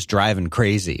somebody who's driving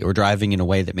crazy or driving in a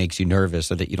way that makes you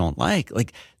nervous or that you don't like,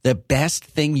 the best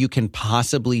thing you can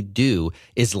possibly do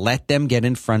is let them get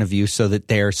in front of you so that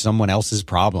they're someone else's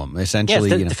problem.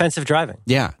 Essentially, defensive driving.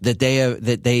 Yeah,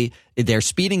 they're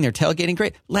speeding, they're tailgating.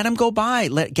 Great, let them go by.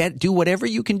 Do whatever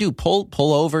you can do. Pull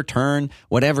over, turn,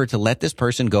 whatever, to let this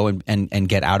person go and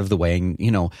get out of the way.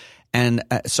 And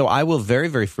so I will very,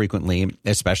 very frequently,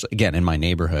 especially again in my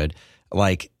neighborhood,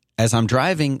 like, as I'm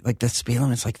driving, like, the speed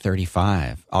limit's like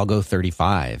 35. I'll go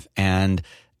 35. And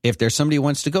if there's somebody who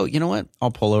wants to go, you know what? I'll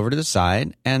pull over to the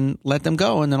side and let them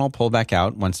go. And then I'll pull back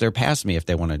out once they're past me if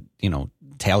they want to,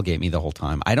 tailgate me the whole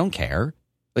time. I don't care.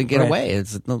 Like, get away.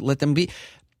 Let them be.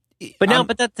 But now,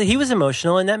 he was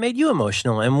emotional, and that made you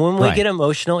emotional. And when we get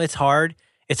emotional, it's hard.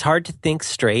 It's hard to think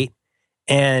straight,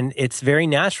 and it's very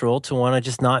natural to want to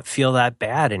just not feel that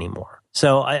bad anymore.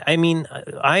 So,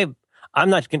 I'm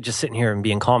not just sitting here and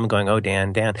being calm and going, "Oh,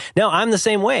 Dan." No, I'm the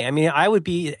same way. I mean, I would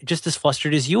be just as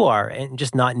flustered as you are, and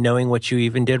just not knowing what you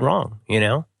even did wrong.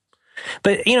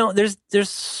 But there's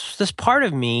this part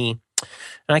of me,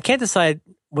 and I can't decide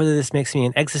whether this makes me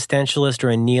an existentialist or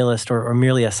a nihilist or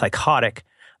merely a psychotic.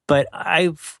 But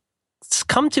I've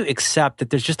come to accept that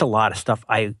there's just a lot of stuff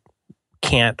I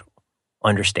can't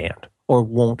understand or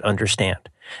won't understand.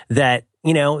 That,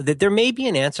 that there may be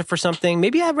an answer for something.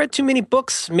 Maybe I've read too many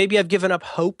books. Maybe I've given up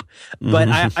hope. But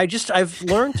I've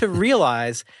learned to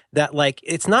realize that,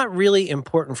 it's not really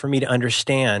important for me to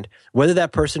understand whether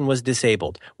that person was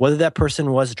disabled, whether that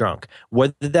person was drunk,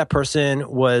 whether that person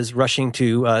was rushing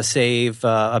to save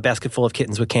a basket full of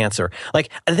kittens with cancer.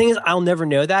 The thing is, I'll never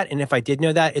know that. And if I did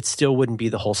know that, it still wouldn't be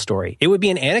the whole story. It would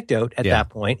be an anecdote at that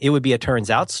point. It would be a turns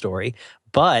out story.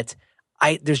 But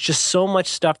there's just so much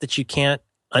stuff that you can't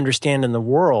understand in the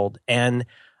world. And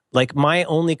my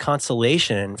only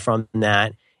consolation from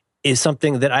that is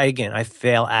something that I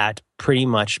fail at pretty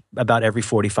much about every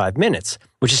 45 minutes,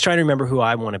 which is trying to remember who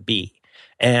I want to be.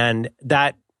 And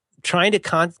that trying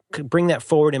to bring that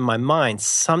forward in my mind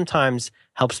sometimes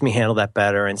helps me handle that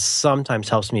better, and sometimes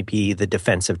helps me be the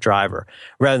defensive driver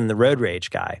rather than the road rage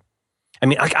guy. I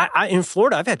mean, in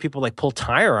Florida, I've had people pull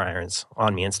tire irons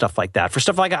on me and stuff like that. For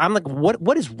stuff I'm like,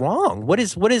 what is wrong? What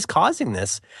is causing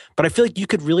this? But I feel like you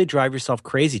could really drive yourself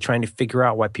crazy trying to figure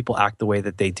out why people act the way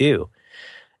that they do.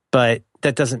 But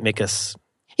that doesn't make us,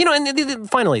 and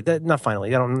finally, not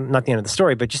the end of the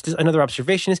story, but just another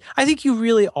observation is, I think you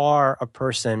really are a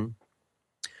person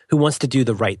who wants to do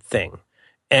the right thing.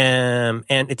 And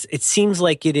it seems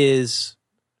like it is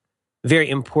very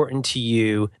important to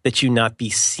you that you not be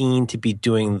seen to be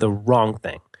doing the wrong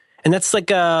thing. And that's I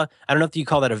don't know if you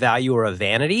call that a value or a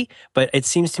vanity, but it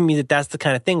seems to me that that's the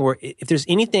kind of thing where if there's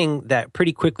anything that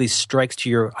pretty quickly strikes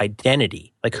to your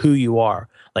identity, who you are,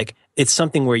 it's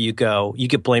something where you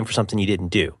get blamed for something you didn't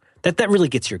do. That really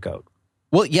gets your goat.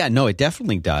 Well, yeah, no, it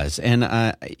definitely does. And,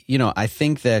 I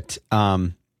think that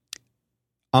I'm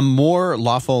more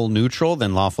lawful neutral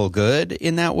than lawful good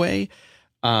in that way.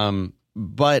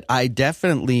 But I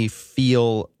definitely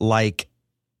feel like,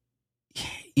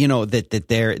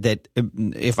 that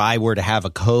if I were to have a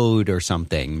code or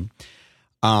something,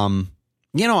 I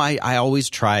always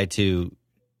try to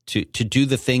do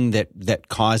the thing that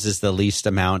causes the least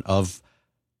amount of,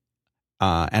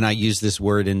 and I use this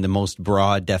word in the most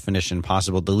broad definition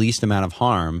possible, the least amount of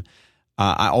harm.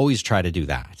 I always try to do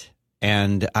that.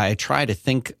 And I try to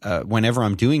think whenever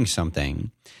I'm doing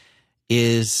something,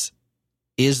 is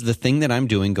the thing that I'm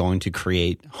doing going to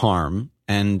create harm?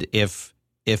 And if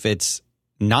it's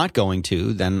not going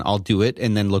to, then I'll do it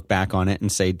and then look back on it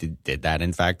and say, did that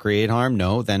in fact create harm?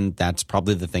 No, then that's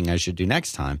probably the thing I should do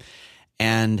next time.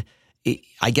 And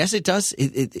I guess it does.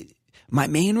 My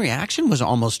main reaction was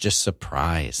almost just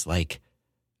surprise.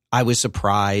 I was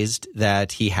surprised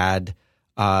that he had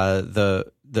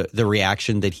the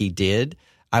reaction that he did.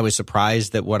 I was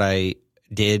surprised that what I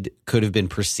did could have been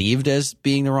perceived as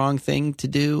being the wrong thing to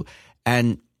do.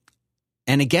 And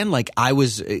again, I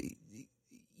was,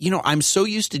 I'm so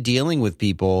used to dealing with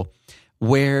people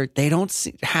where they don't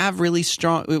have really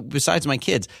strong, besides my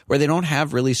kids, where they don't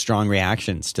have really strong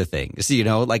reactions to things,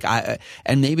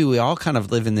 and maybe we all kind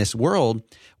of live in this world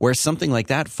where something like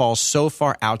that falls so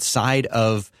far outside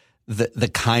of the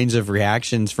kinds of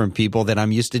reactions from people that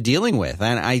I'm used to dealing with.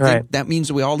 And I think that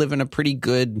means we all live in a pretty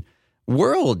good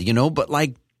world, but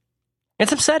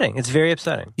it's upsetting. It's very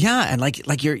upsetting. Yeah.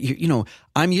 And you're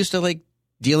I'm used to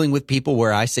dealing with people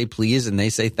where I say please and they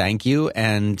say thank you,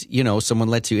 and someone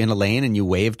lets you in a lane and you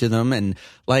wave to them, and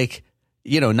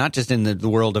not just in the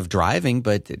world of driving,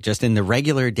 but just in the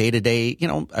regular day-to-day,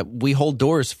 we hold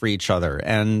doors for each other.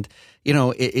 And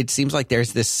it seems like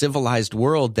there's this civilized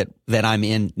world that I'm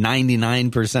in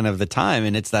 99% of the time,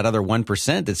 and it's that other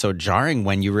 1% that's so jarring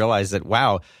when you realize that,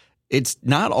 wow, it's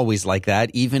not always like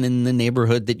that, even in the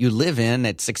neighborhood that you live in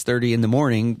at 6:30 in the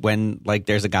morning when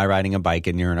there's a guy riding a bike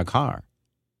and you're in a car.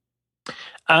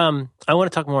 I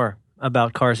want to talk more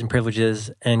about cars and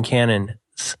privileges and cannons.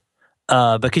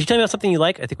 But could you tell me about something you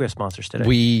like? I think we have sponsors today.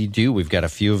 We do. We've got a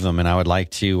few of them, and I would like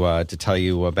to tell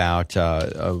you about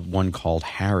one called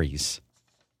Harry's.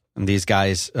 And these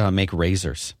guys make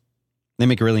razors. They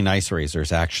make really nice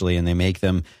razors, actually, and they make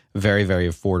them very, very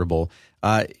affordable.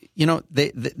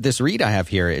 This read I have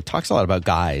here, it talks a lot about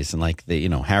guys, and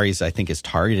Harry's, I think, is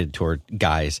targeted toward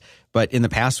guys. But in the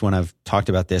past, when I've talked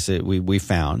about this, we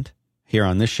found here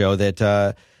on this show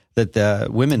that that the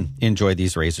women enjoy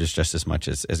these razors just as much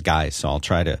as guys. So I'll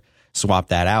try to swap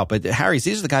that out. But Harry's,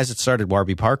 these are the guys that started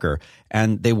Warby Parker,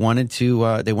 and they wanted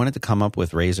to come up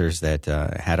with razors that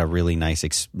had a really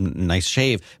nice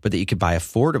shave, but that you could buy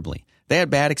affordably. They had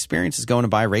bad experiences going to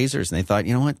buy razors, and they thought,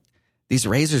 you know what, these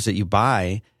razors that you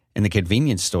buy in the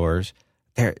convenience stores,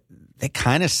 they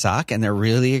kind of suck and they're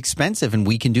really expensive, and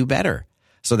we can do better.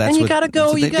 So that's and you gotta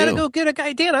go get a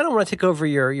guy. Dan, I don't want to take over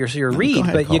your read,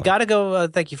 but you gotta go.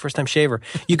 Thank you, first time shaver.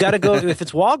 You gotta go if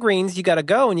it's Walgreens. You gotta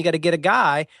go and you gotta get a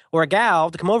guy or a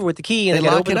gal to come over with the key and they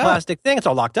open the plastic thing. It's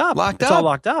all locked up. It's all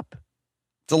locked up.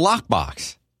 It's a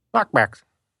lockbox. Lockbox.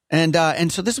 And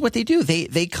so this is what they do.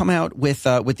 They come out with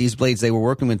these blades. They were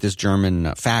working with this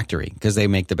German factory because they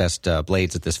make the best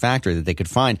blades at this factory that they could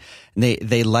find. And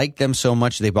they liked them so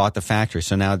much they bought the factory.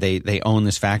 So now they own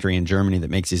this factory in Germany that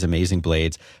makes these amazing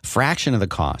blades. Fraction of the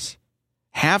cost,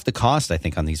 half the cost, I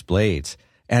think, on these blades.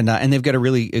 And they've got a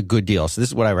really good deal. So this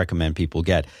is what I recommend people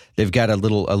get. They've got a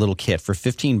little kit for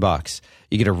 $15.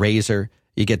 You get a razor,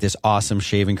 you get this awesome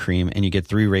shaving cream, and you get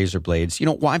 3 razor blades. You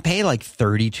know, why pay like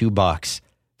 $32?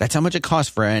 That's how much it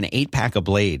costs for an 8-pack of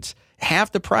blades.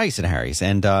 Half the price at Harry's.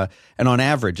 And on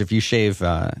average, if you shave,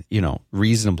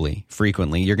 reasonably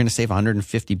frequently, you're going to save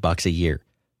 $150 a year.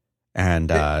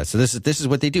 And so this is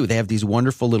what they do. They have these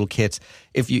wonderful little kits.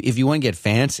 If you want to get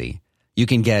fancy, you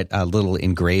can get a little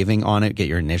engraving on it, get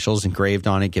your initials engraved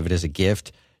on it, give it as a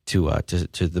gift to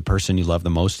the person you love the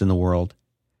most in the world.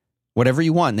 Whatever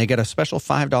you want. And they get a special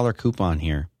 $5 coupon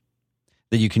here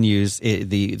that you can use.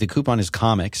 The coupon is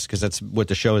comics because that's what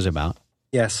the show is about.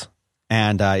 Yes.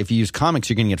 And if you use comics,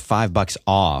 you're going to get $5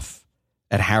 off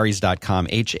at harrys.com,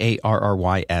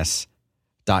 HARRYS.com,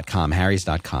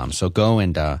 harrys.com. So go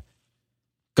and do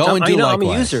likewise. I'm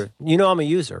a user. You know I'm a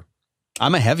user.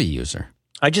 I'm a heavy user.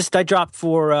 I dropped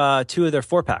for 2 of their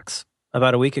 4-packs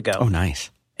about a week ago. Oh,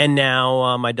 nice. And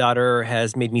now my daughter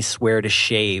has made me swear to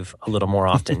shave a little more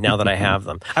often now that I have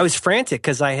them. I was frantic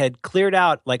because I had cleared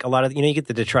out like a lot of, you get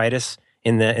the detritus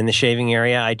in the shaving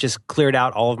area. I just cleared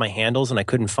out all of my handles and I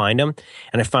couldn't find them.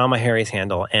 And I found my Harry's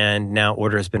handle and now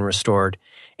order has been restored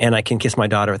and I can kiss my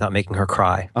daughter without making her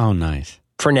cry. Oh, nice.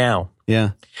 For now.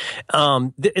 Yeah.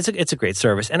 It's a great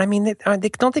service. And I mean, don't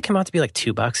they come out to be like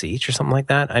 $2 each or something like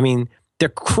that? I mean, they're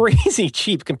crazy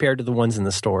cheap compared to the ones in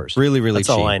the stores. Really, really cheap.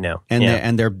 That's all I know.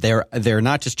 And they're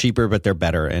not just cheaper, but they're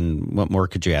better. And what more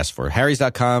could you ask for?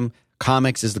 Harrys.com,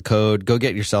 comics is the code. Go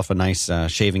get yourself a nice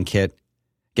shaving kit.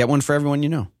 Get one for everyone you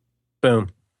know. Boom.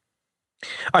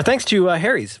 Our thanks to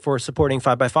Harry's for supporting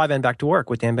 5x5 and Back to Work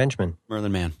with Dan Benjamin.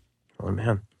 Merlin Man.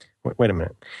 Wait a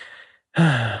minute.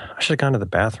 I should have gone to the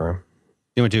bathroom.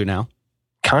 You want to do it now?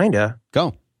 Kinda.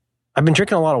 Go. I've been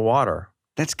drinking a lot of water.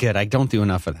 That's good. I don't do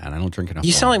enough of that. I don't drink enough You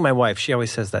water. sound like my wife. She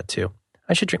always says that too.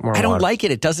 I should drink more water. I don't like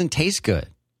it. It doesn't taste good.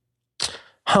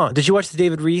 Huh. Did you watch the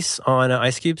David Reese on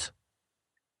Ice Cubes?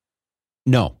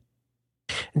 No.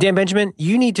 Dan Benjamin,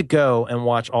 you need to go and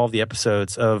watch all of the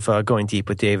episodes of Going Deep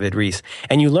with David Reese.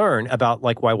 And you learn about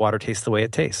like why water tastes the way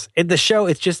it tastes. The show,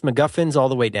 it's just MacGuffins all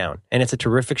the way down. And it's a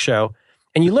terrific show.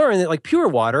 And you learn that like pure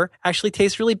water actually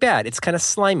tastes really bad. It's kind of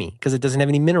slimy because it doesn't have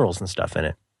any minerals and stuff in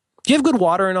it. Do you have good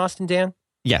water in Austin, Dan?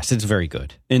 Yes, it's very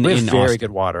good. We have very Austin.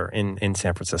 good water in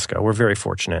San Francisco. We're very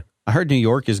fortunate. I heard New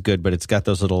York is good, but it's got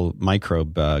those little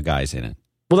microbe guys in it.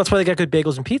 Well, that's why they got good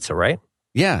bagels and pizza, right?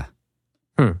 Yeah.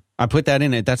 I put that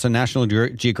in it. That's a National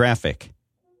Geographic.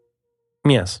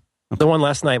 Yes. Okay. The one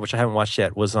last night, which I haven't watched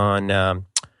yet, was on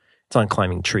it's on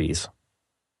climbing trees.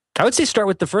 I would say start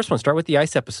with the first one. Start with the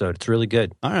ice episode. It's really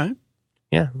good. All right.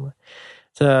 Yeah.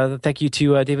 So thank you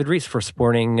to David Reese for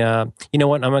supporting. You know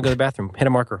what? I'm going to go to the bathroom. Hit a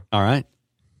marker. All right.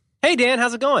 Hey, Dan,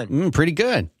 how's it going? Pretty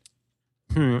good.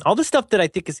 All the stuff that I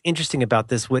think is interesting about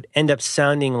this would end up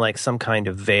sounding like some kind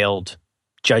of veiled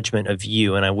judgment of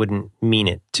you, and I wouldn't mean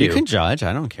it to. You can judge.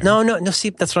 I don't care. No.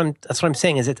 See, that's what I'm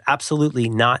saying. Is it's absolutely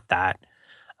not that.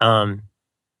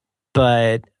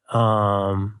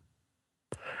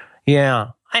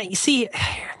 Yeah. I see.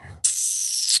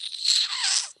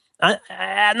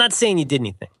 I'm not saying you did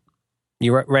anything.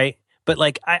 You're right. But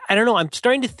like, I don't know. I'm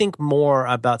starting to think more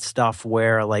about stuff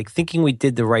where like thinking we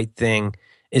did the right thing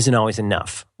isn't always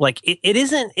enough. Like it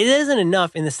isn't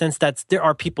enough in the sense that there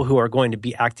are people who are going to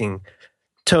be acting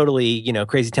totally,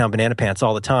 crazy town banana pants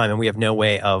all the time. And we have no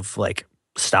way of like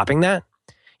stopping that.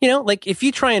 Like if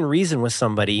you try and reason with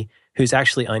somebody who's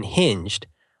actually unhinged,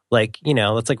 like,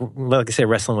 it's like I say,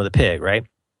 wrestling with a pig, right?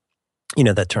 You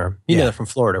know that term. You know that from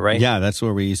Florida, right? Yeah, that's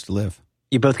where we used to live.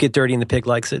 You both get dirty and the pig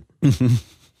likes it.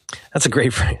 That's a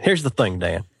great phrase. Here's the thing,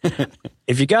 Dan.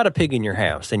 If you got a pig in your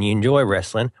house and you enjoy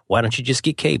wrestling, why don't you just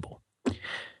get cable?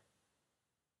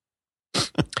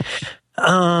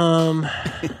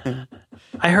 I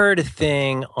heard a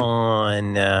thing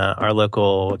on our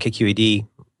local KQED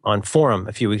on forum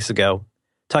a few weeks ago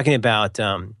talking about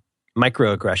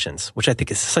microaggressions, which I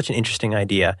think is such an interesting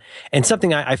idea and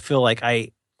something I feel like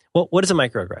well, what is a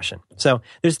microaggression? So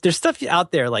there's stuff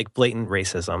out there like blatant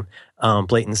racism,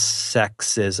 blatant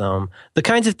sexism, the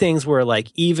kinds of things where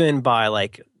like even by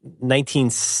like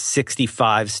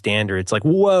 1965 standards, like,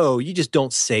 whoa, you just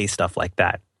don't say stuff like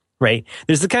that. Right.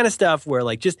 There's the kind of stuff where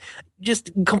like just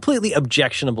completely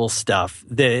objectionable stuff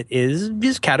that is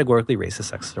just categorically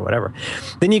racist, sexist, or whatever.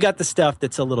 Then you got the stuff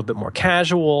that's a little bit more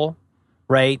casual,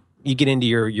 right? You get into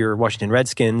your Washington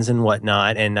Redskins and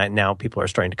whatnot, and now people are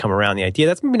starting to come around the idea.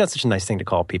 That's maybe not such a nice thing to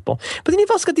call people. But then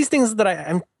you've also got these things that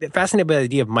I'm fascinated by the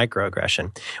idea of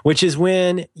microaggression, which is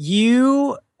when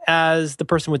you, as the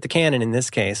person with the cannon in this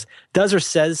case, does or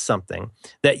says something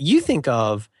that you think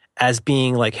of as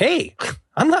being like, hey,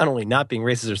 I'm not only not being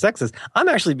racist or sexist, I'm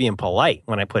actually being polite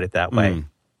when I put it that way.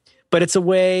 But it's a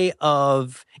way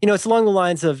of, it's along the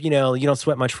lines of, you don't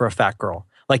sweat much for a fat girl.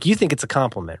 Like you think it's a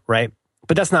compliment, right?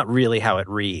 But that's not really how it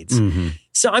reads. Mm-hmm.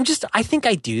 So I think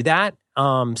I do that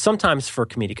sometimes for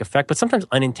comedic effect, but sometimes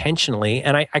unintentionally.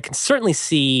 And I can certainly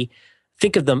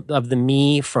think of the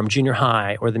me from junior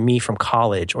high or the me from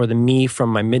college or the me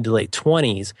from my mid to late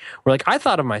 20s, where like I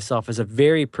thought of myself as a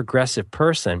very progressive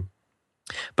person,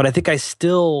 but I think I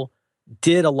still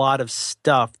did a lot of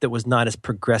stuff that was not as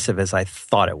progressive as I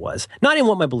thought it was. Not in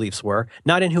what my beliefs were,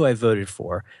 not in who I voted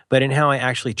for, but in how I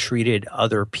actually treated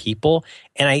other people.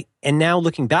 And now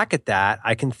looking back at that,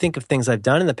 I can think of things I've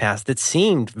done in the past that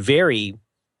seemed very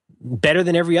better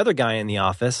than every other guy in the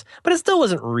office, but it still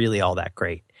wasn't really all that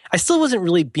great. I still wasn't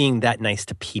really being that nice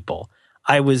to people.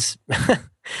 I was,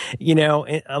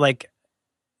 like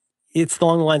it's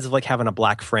along the lines of like having a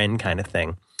black friend kind of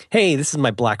thing. Hey, this is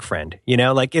my black friend,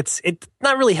 like it's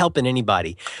not really helping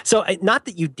anybody. So not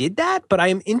that you did that, but I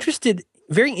am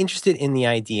very interested in the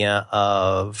idea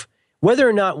of whether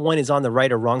or not one is on the right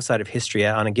or wrong side of history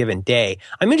on a given day.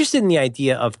 I'm interested in the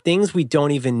idea of things we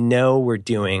don't even know we're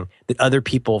doing that other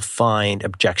people find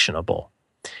objectionable.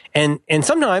 And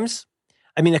sometimes,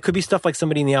 it could be stuff like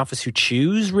somebody in the office who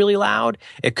chews really loud.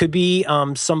 It could be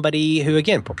somebody who,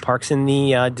 again, parks in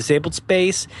the disabled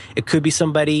space. It could be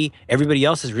everybody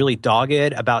else is really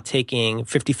dogged about taking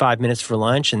 55 minutes for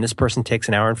lunch, and this person takes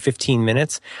an hour and 15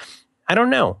 minutes. I don't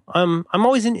know. I'm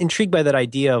always intrigued by that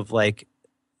idea of like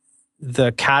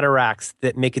the cataracts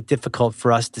that make it difficult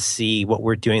for us to see what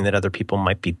we're doing that other people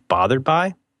might be bothered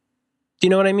by. Do you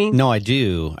know what I mean? No, I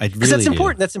do. I really that's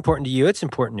important. That's important to you. It's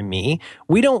important to me.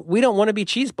 We don't want to be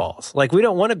cheese balls. Like we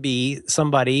don't want to be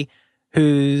somebody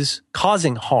who's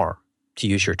causing harm, to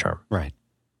use your term. Right.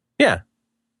 Yeah.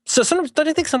 So don't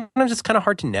you think sometimes it's kind of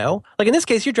hard to know? Like in this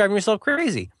case, you're driving yourself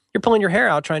crazy. You're pulling your hair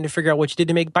out trying to figure out what you did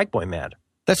to make Bike Boy mad.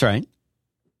 That's right.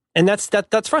 And that's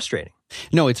frustrating.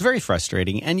 No, it's very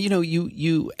frustrating. And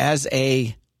you as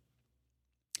a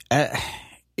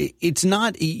it's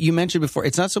not, you mentioned before,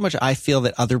 it's not so much I feel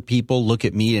that other people look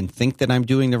at me and think that I'm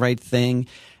doing the right thing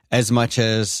as much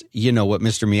as, what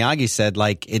Mr. Miyagi said,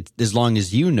 like as long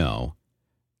as you know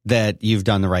that you've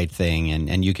done the right thing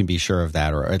and you can be sure of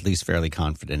that or at least fairly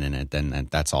confident in it, then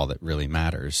that's all that really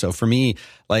matters. So for me,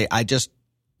 like I just,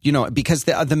 because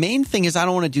the main thing is I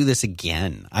don't want to do this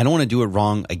again. I don't want to do it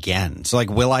wrong again. So like,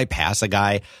 will I pass a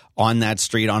guy on that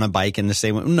street on a bike in the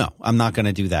same way? No, I'm not going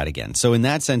to do that again. So in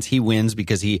that sense, he wins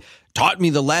because he taught me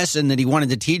the lesson that he wanted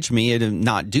to teach me and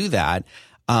not do that.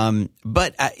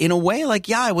 But in a way, like,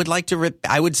 yeah, I would like to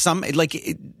I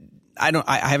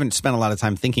haven't spent a lot of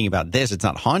time thinking about this. It's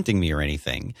not haunting me or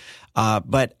anything.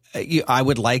 But I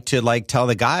would like to tell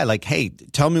the guy like, hey,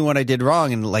 tell me what I did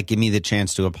wrong and like give me the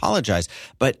chance to apologize.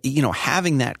 But,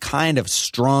 having that kind of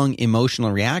strong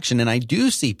emotional reaction. And I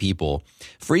do see people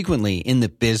frequently in the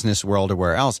business world or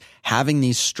where else having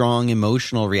these strong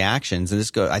emotional reactions. And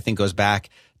this I think goes back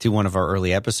to one of our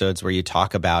early episodes where you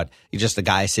talk about just a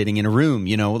guy sitting in a room,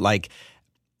 like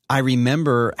I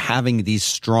remember having these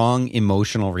strong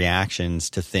emotional reactions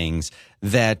to things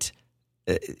that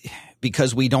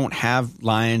because we don't have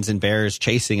lions and bears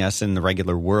chasing us in the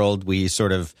regular world, we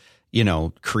sort of,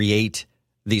 create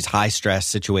these high stress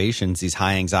situations, these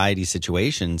high anxiety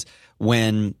situations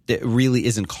when it really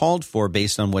isn't called for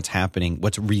based on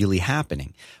what's really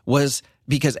happening. Was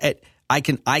because I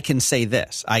can say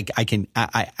this.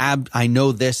 I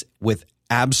know this with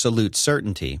absolute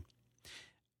certainty.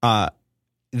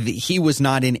 He was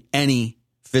not in any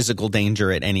physical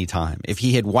danger at any time. If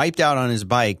he had wiped out on his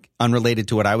bike, unrelated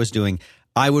to what I was doing,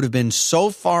 I would have been so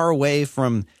far away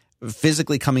from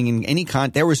physically coming in any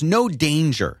there was no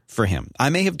danger for him. I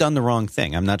may have done the wrong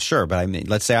thing. I'm not sure, but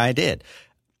let's say I did.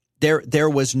 There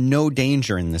was no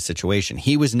danger in this situation.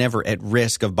 He was never at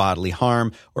risk of bodily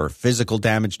harm or physical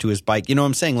damage to his bike. You know what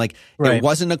I'm saying? Like, right. It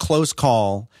wasn't a close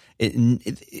call. And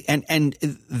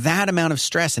that amount of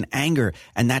stress and anger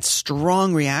and that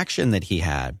strong reaction that he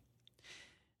had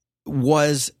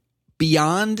was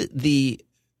beyond the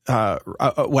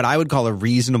what I would call a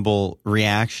reasonable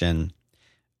reaction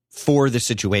for the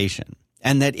situation.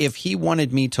 And that if he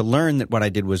wanted me to learn that what I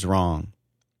did was wrong,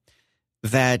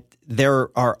 that there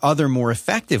are other more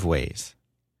effective ways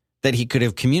that he could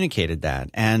have communicated that.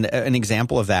 And an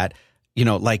example of that,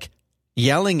 like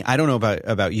yelling, I don't know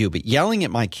about you, but yelling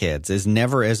at my kids is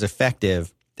never as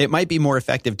effective. It might be more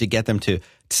effective to get them to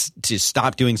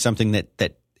stop doing something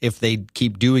that if they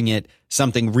keep doing it,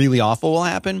 something really awful will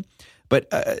happen. But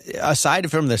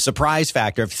aside from the surprise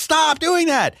factor of stop doing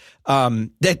that,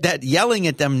 that yelling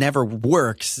at them never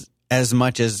works as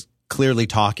much as clearly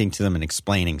talking to them and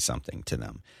explaining something to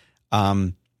them.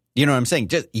 You know what I'm saying?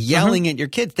 Just yelling at your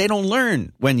kids, they don't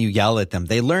learn when you yell at them.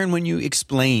 They learn when you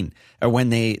explain or when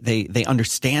they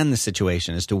understand the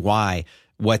situation as to why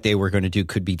what they were going to do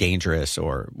could be dangerous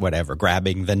or whatever,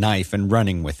 grabbing the knife and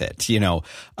running with it,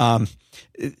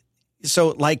 So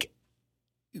like,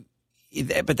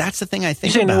 but that's the thing I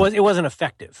think You're saying about. it wasn't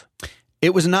effective.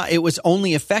 It was not. It was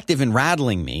only effective in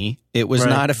rattling me. It was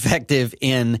not effective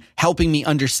in helping me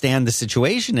understand the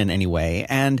situation in any way.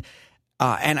 And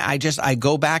I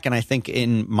go back and I think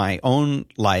in my own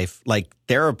life, like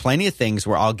there are plenty of things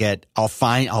where I'll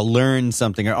learn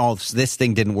something or this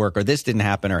thing didn't work or this didn't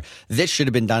happen or this should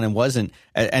have been done and wasn't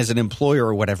as an employer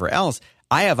or whatever else.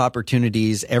 I have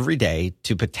opportunities every day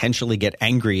to potentially get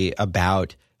angry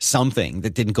about something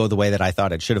that didn't go the way that I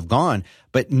thought it should have gone,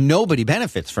 but nobody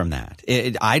benefits from that.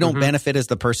 I don't benefit as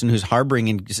the person who's harboring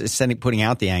and putting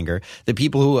out the anger. The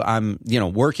people who I'm,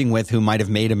 working with who might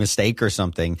have made a mistake or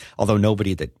something, although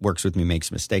nobody that works with me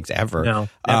makes mistakes ever. No,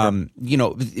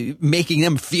 never. Making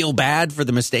them feel bad for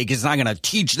the mistake is not going to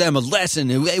teach them a lesson.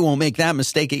 They won't make that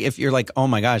mistake. If you're like, oh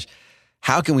my gosh,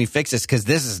 how can we fix this? Because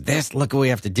this, look what we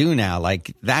have to do now.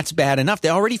 Like that's bad enough. They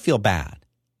already feel bad.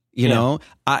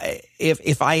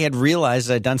 If I had realized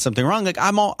I'd done something wrong, like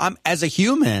I'm as a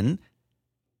human,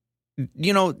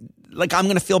 like I'm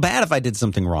going to feel bad if I did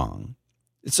something wrong.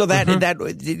 So that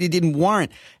it didn't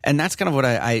warrant. And that's kind of what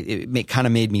it kind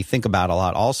of made me think about a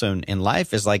lot also in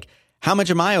life is like, how much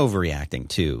am I overreacting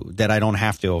to that I don't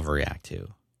have to overreact to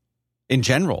in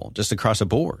general, just across the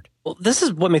board? Well, this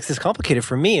is what makes this complicated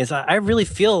for me is I really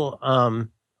feel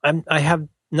I have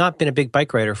not been a big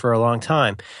bike rider for a long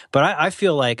time, but I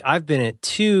feel like I've been at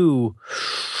two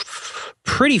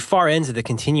pretty far ends of the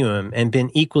continuum and been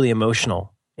equally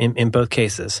emotional in both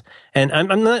cases. And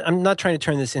I'm not trying to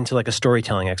turn this into like a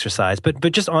storytelling exercise, but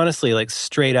just honestly, like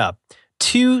straight up,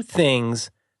 two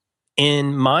things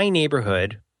in my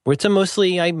neighborhood where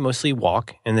I mostly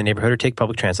walk in the neighborhood or take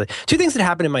public transit. Two things that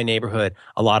happen in my neighborhood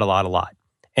a lot.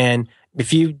 And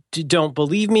if you don't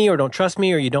believe me or don't trust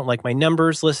me or you don't like my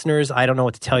numbers, listeners, I don't know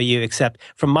what to tell you except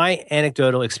from my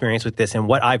anecdotal experience with this and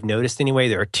what I've noticed anyway,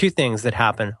 there are two things that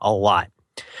happen a lot.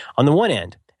 On the one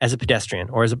end, as a pedestrian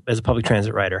or as a public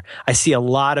transit rider, I see a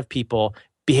lot of people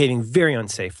behaving very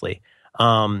unsafely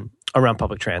around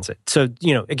public transit. So,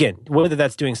 again, whether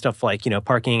that's doing stuff like,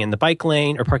 parking in the bike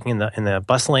lane or parking in the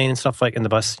bus lane and stuff like in the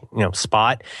bus,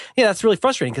 spot. Yeah, that's really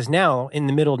frustrating because now in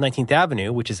the middle of 19th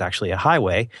Avenue, which is actually a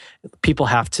highway, people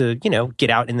have to, get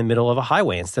out in the middle of a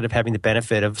highway instead of having the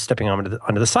benefit of stepping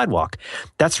onto the sidewalk.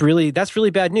 That's really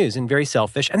bad news and very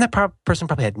selfish. And that person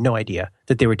probably had no idea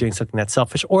that they were doing something that's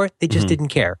selfish or they just didn't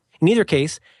care. In either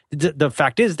case, the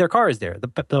fact is their car is there. The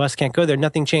bus can't go there.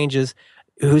 Nothing changes.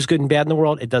 Who's good and bad in the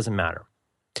world, it doesn't matter.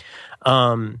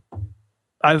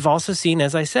 I've also seen,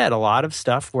 as I said, a lot of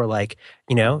stuff where like,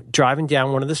 driving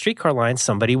down one of the streetcar lines,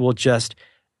 somebody will just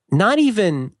not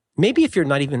even, maybe if you're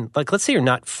not even, like, let's say you're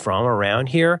not from around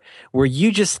here, where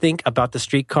you just think about the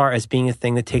streetcar as being a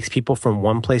thing that takes people from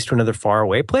one place to another far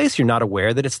away place. You're not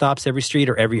aware that it stops every street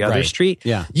or every other street.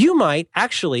 Yeah. You might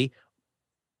actually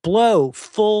blow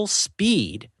full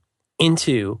speed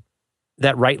into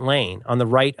that right lane on the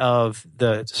right of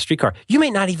the streetcar. You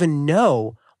may not even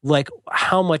know like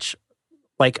how much,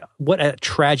 like what a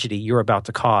tragedy you're about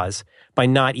to cause by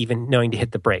not even knowing to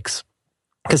hit the brakes.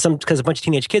 Because a bunch of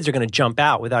teenage kids are going to jump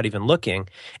out without even looking.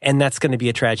 And that's going to be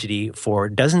a tragedy for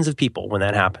dozens of people when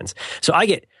that happens. So I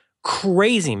get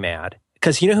crazy mad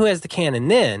because you know who has the cannon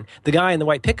then? The guy in the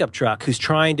white pickup truck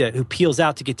who peels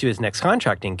out to get to his next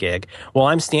contracting gig while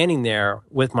I'm standing there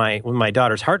with my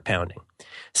daughter's heart pounding.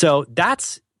 So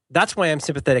that's that's why I'm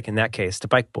sympathetic in that case to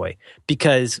Bike Boy,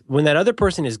 because when that other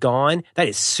person is gone, that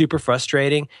is super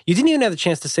frustrating. You didn't even have the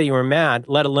chance to say you were mad,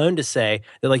 let alone to say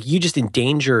that like you just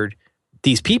endangered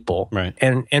these people, right,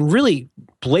 and really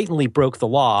blatantly broke the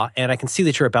law. And I can see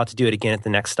that you're about to do it again at the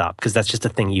next stop, because that's just a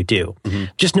thing you do.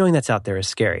 Just knowing that's out there is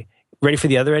scary. Ready for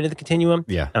the other end of the continuum?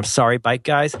 Yeah. I'm sorry, bike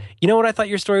guys. You know what I thought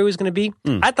your story was going to be?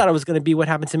 I thought it was going to be what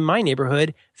happens in my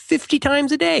neighborhood 50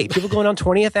 times a day. People going on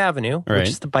 20th Avenue, right, which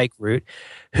is the bike route,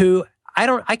 who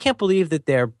I can't believe that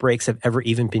their brakes have ever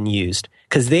even been used,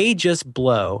 because they just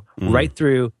blow right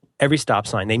through every stop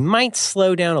sign. They might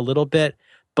slow down a little bit,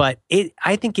 but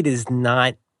I think it is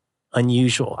not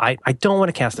unusual. I don't want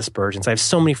to cast aspersions. I have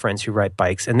so many friends who ride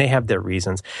bikes and they have their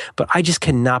reasons, but I just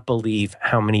cannot believe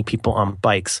how many people on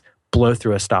bikes blow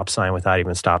through a stop sign without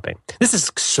even stopping. This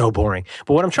is so boring.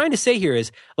 But what I'm trying to say here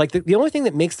is like the only thing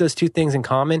that makes those two things in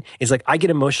common is like I get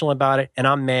emotional about it and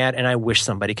I'm mad and I wish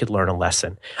somebody could learn a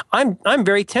lesson. I'm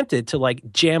very tempted to like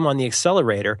jam on the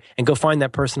accelerator and go find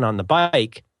that person on the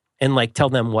bike and like tell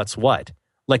them what's what.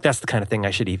 Like that's the kind of thing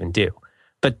I should even do.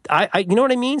 But I you know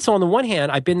what I mean? So on the one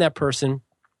hand, I've been that person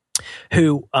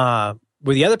who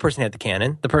where the other person had the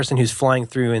cannon, the person who's flying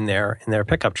through in their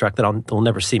pickup truck that they'll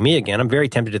never see me again. I'm very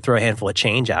tempted to throw a handful of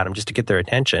change at them just to get their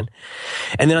attention.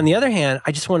 And then on the other hand,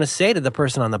 I just want to say to the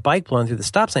person on the bike blowing through the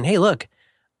stop sign, hey, look,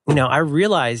 you know, I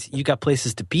realize you got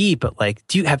places to be, but like,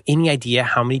 do you have any idea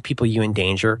how many people you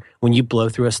endanger when you blow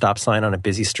through a stop sign on a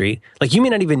busy street? Like, you may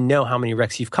not even know how many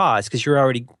wrecks you've caused because you're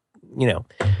already, you know.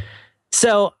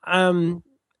 So,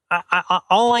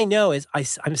 all I know is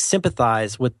I'm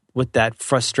sympathize with that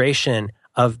frustration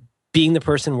of being the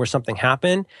person where something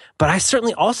happened, but I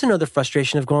certainly also know the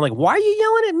frustration of going like, why are you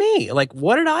yelling at me? Like,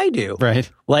 what did I do? Right.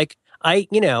 Like,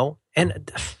 you know, and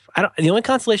the only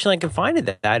consolation I can find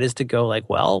in that is to go like,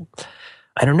 well,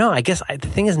 I don't know. I guess the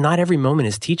thing is not every moment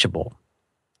is teachable,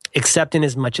 except in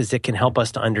as much as it can help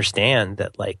us to understand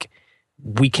that like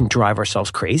we can drive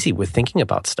ourselves crazy with thinking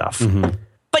about stuff.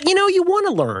 But, you know, you want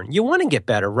to learn. You want to get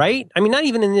better, right? I mean, not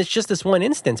even in just this one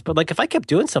instance, but like if I kept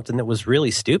doing something that was really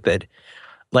stupid,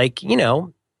 like, you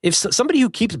know, if somebody who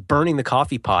keeps burning the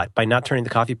coffee pot by not turning the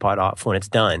coffee pot off when it's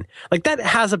done, like that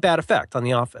has a bad effect on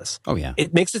the office. Oh, yeah.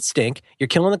 It makes it stink. You're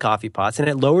killing the coffee pots and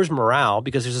it lowers morale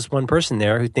because there's this one person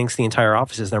there who thinks the entire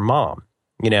office is their mom,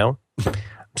 you know? I'm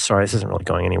sorry, this isn't really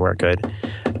going anywhere good.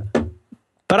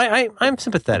 But I'm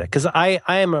sympathetic because I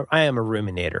am a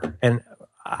ruminator. And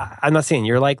I'm not saying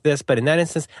you're like this, but in that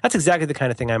instance, that's exactly the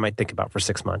kind of thing I might think about for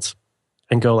 6 months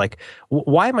and go like,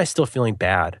 why am I still feeling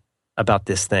bad about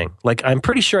this thing? Like, I'm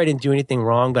pretty sure I didn't do anything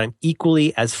wrong, but I'm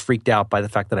equally as freaked out by the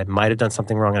fact that I might have done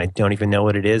something wrong and I don't even know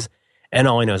what it is. And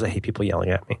all I know is I hate people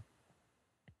yelling at me.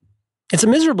 It's a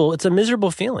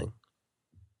miserable feeling.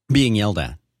 Being yelled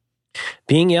at.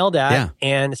 Yeah.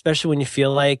 And especially when you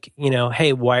feel like, you know,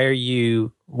 hey, why are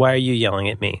you yelling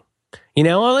at me? You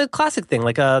know, a classic thing,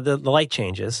 like the light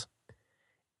changes.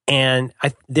 And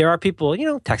there are people, you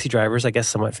know, taxi drivers, I guess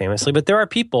somewhat famously, but there are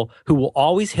people who will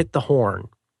always hit the horn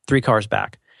 3 cars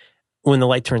back when the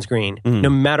light turns green, no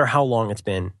matter how long it's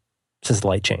been since the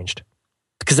light changed.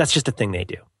 Because that's just a thing they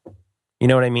do. You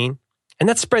know what I mean? And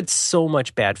that spreads so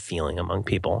much bad feeling among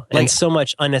people and so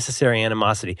much unnecessary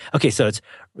animosity. Okay, so it's,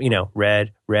 you know,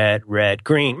 red,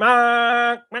 green.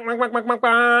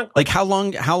 Like how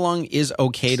long is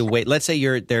okay to wait? Let's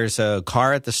say there's a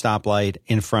car at the stoplight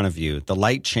in front of you. The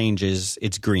light changes,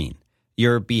 it's green.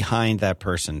 You're behind that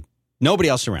person. Nobody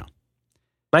else around.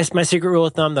 My secret rule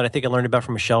of thumb that I think I learned about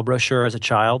from a Shell brochure as a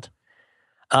child,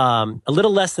 a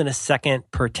little less than a second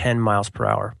per 10 miles per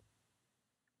hour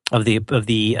of the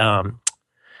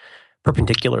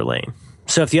perpendicular lane.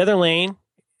 So if the other lane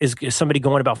is somebody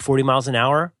going about 40 miles an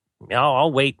hour,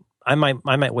 I'll wait. I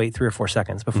might wait 3 or 4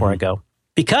 seconds before I go.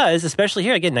 Because, especially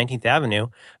here, again, 19th Avenue,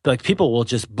 like people will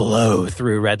just blow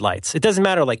through red lights. It doesn't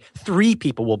matter, like 3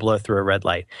 people will blow through a red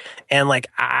light. And like,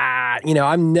 you know,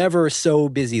 I'm never so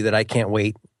busy that I can't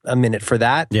wait a minute for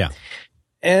that. Yeah.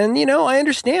 And, you know, I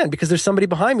understand because there's somebody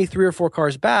behind me 3 or 4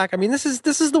 cars back. I mean, this is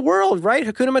the world, right?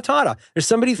 Hakuna Matata. There's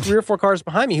somebody 3 or 4 cars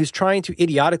behind me who's trying to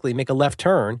idiotically make a left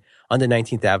turn on the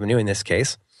 19th Avenue in this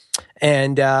case.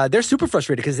 And they're super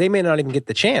frustrated because they may not even get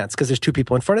the chance because there's 2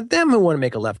 people in front of them who want to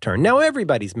make a left turn. Now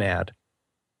everybody's mad.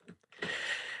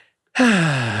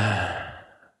 Dan,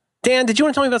 did you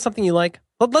want to tell me about something you like?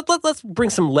 Let's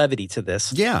bring some levity to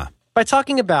this. Yeah. By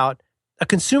talking about a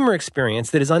consumer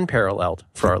experience that is unparalleled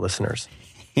for our listeners.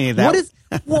 Hey,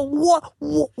 What's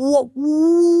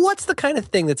the kind of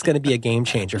thing that's going to be a game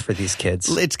changer for these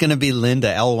kids? It's going to be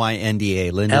Lynda,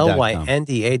 Lynda, Lynda.com.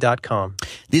 Lynda.com.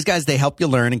 These guys, they help you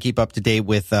learn and keep up to date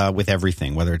with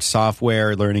everything, whether it's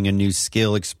software, learning a new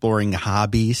skill, exploring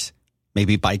hobbies,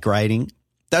 maybe bike riding.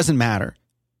 Doesn't matter.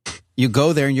 You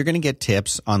go there and you're going to get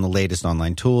tips on the latest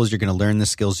online tools. You're going to learn the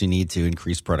skills you need to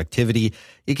increase productivity.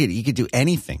 You could do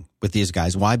anything with these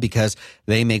guys. Why? Because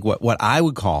they make what I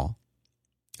would call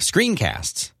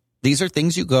screencasts. These are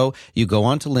things you go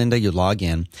onto Lynda, you log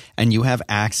in, and you have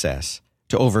access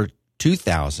to over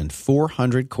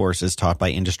 2,400 courses taught by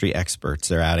industry experts.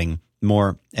 They're adding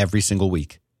more every single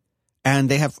week. And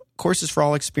they have courses for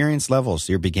all experience levels.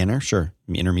 You're beginner, sure.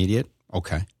 Intermediate,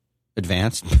 okay.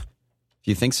 Advanced, if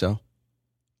you think so.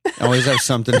 Always have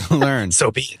something to learn. So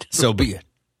be it. So be it.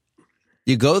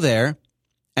 You go there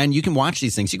and you can watch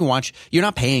these things. You're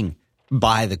not paying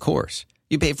by the course.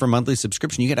 You pay for a monthly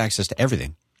subscription. You get access to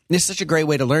everything. And it's such a great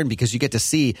way to learn because you get to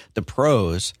see the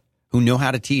pros who know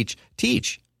how to teach.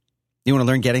 You want to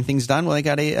learn getting things done? Well, they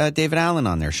got a David Allen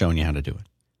on there showing you how to do it.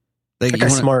 That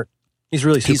guy's smart. He's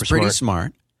really super smart. He's pretty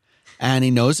smart. And he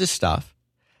knows his stuff.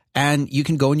 And you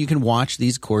can go and you can watch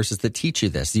these courses that teach you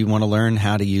this. You want to learn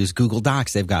how to use Google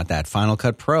Docs. They've got that. Final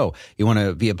Cut Pro. You want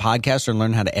to be a podcaster and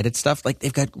learn how to edit stuff. Like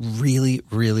they've got really,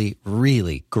 really,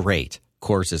 really great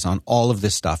courses on all of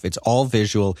this stuff. It's all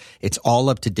visual. It's all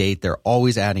up to date. They're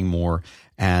always adding more.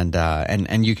 And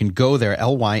you can go there,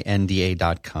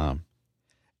 lynda.com.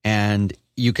 And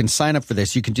you can sign up for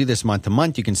this. You can do this month to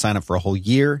month. You can sign up for a whole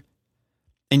year.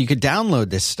 And you can download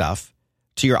this stuff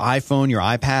to your iPhone, your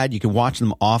iPad. You can watch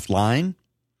them offline.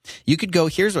 You could go,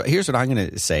 here's what I'm going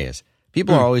to say is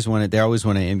people are always want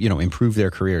to, improve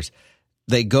their careers.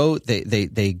 They go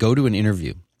to an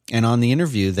interview, and on the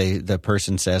interview, the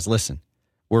person says, listen,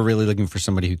 we're really looking for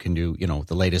somebody who can do,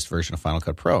 the latest version of Final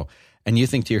Cut Pro. And you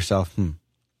think to yourself,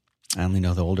 I only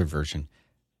know the older version.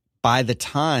 By the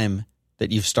time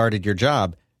that you've started your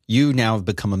job, you now have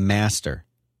become a master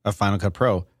of Final Cut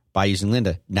Pro by using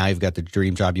Lynda. Now you've got the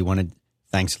dream job you wanted.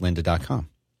 Thanks, lynda.com.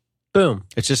 Boom.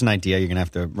 It's just an idea. You're going to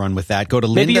have to run with that. Go to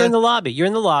Lynda. Maybe you're in the lobby.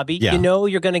 Yeah. You know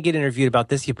you're going to get interviewed about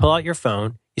this. You pull out your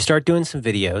phone. You start doing some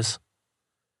videos.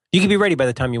 You can be ready by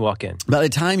the time you walk in. By the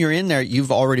time you're in there, you've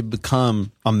already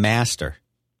become a master.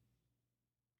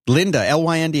 Lynda,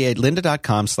 Lynda,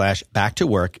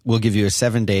 lynda.com/back-to-work will give you a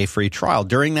 7-day free trial.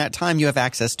 During that time, you have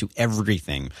access to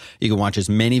everything. You can watch as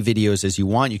many videos as you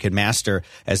want. You can master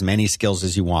as many skills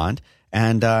as you want.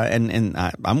 And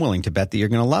I'm willing to bet that you're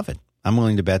going to love it. I'm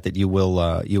willing to bet that you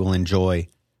will enjoy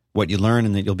what you learn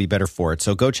and that you'll be better for it.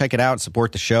 So go check it out.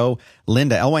 Support the show.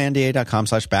 Lynda,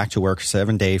 lynda.com/back-to-work,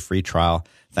 7-day free trial.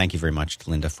 Thank you very much to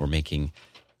Lynda for making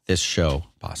this show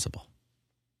possible.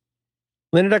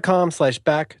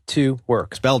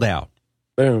 Lynda.com/back-to-work. Spelled out.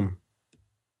 Boom.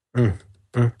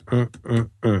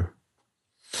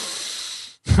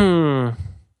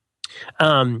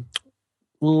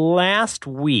 Last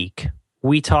week,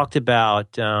 we talked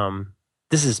about,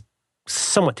 this is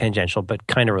somewhat tangential, but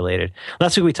kind of related.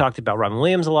 Last week, we talked about Robin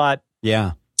Williams a lot.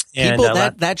 Yeah. And people,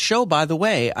 that show, by the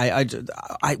way,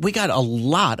 we got a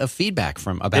lot of feedback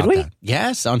about that.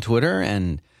 Yes, on Twitter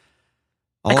and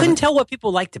I couldn't tell what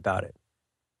people liked about it.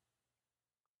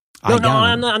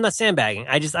 I'm not sandbagging.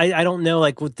 I don't know.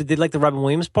 Like, did they like the Robin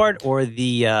Williams part or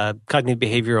the cognitive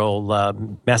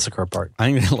behavioral massacre part? I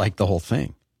think they like the whole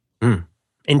thing.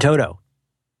 In toto.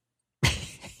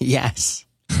 Yes.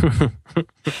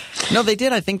 No, they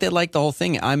did. I think they liked the whole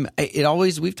thing.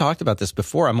 We've talked about this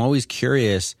before. I'm always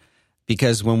curious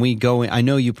because when we go in, I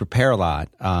know you prepare a lot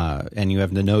and you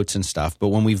have the notes and stuff, but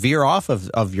when we veer off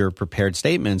of your prepared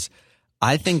statements,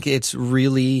 I think it's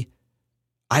really,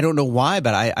 I don't know why,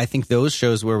 but I think those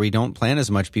shows where we don't plan as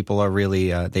much, people are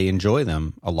really, they enjoy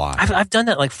them a lot. I've done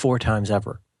that like 4 times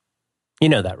ever. You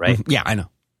know that, right? Yeah, I know.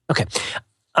 Okay.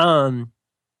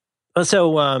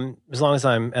 So as long as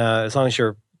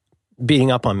you're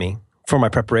beating up on me for my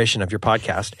preparation of your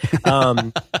podcast,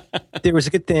 there was a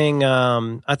good thing.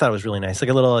 I thought it was really nice, like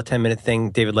a little 10-minute thing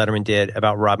David Letterman did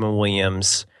about Robin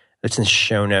Williams. It's in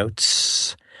show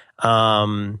notes.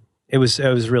 It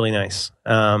was really nice.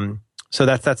 So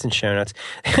that's in show notes.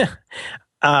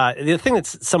 The thing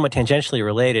that's somewhat tangentially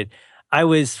related, I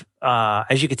was,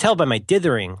 as you could tell by my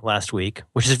dithering last week,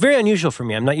 which is very unusual for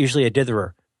me. I'm not usually a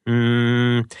ditherer.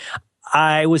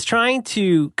 I was trying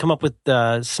to come up with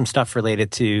some stuff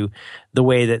related to the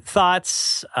way that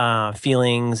thoughts,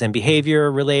 feelings, and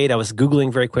behavior relate. I was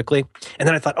Googling very quickly. And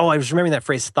then I thought, I was remembering that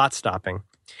phrase, thought stopping.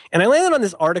 And I landed on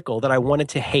this article that I wanted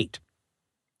to hate.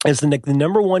 It's the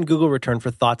number one Google return for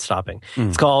thought stopping.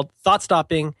 It's called Thought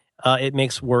Stopping, it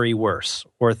makes worry worse,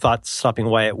 or thought stopping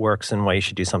why it works and why you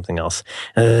should do something else.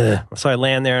 So I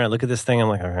land there and I look at this thing. I'm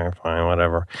like, okay, fine,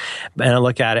 whatever. And I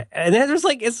look at it, and then there's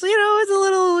like, it's a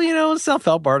little,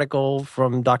 self-help article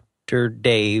from Dr.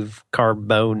 Dave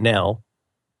Carbonell.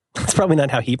 That's probably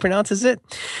not how he pronounces it,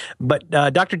 but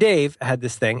Dr. Dave had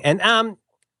this thing, and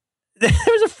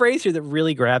there's a phrase here that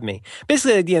really grabbed me.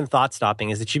 Basically, the idea in thought stopping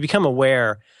is that you become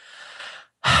aware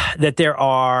that there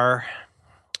are,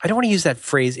 I don't want to use that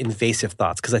phrase invasive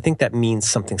thoughts because I think that means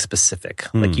something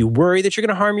specific. Like you worry that you're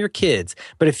going to harm your kids.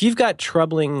 But if you've got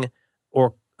troubling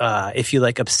or if you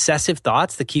like obsessive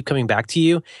thoughts that keep coming back to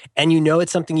you and you know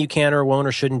it's something you can or won't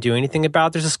or shouldn't do anything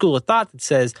about, there's a school of thought that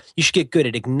says you should get good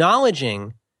at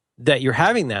acknowledging that you're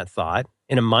having that thought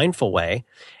in a mindful way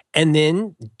and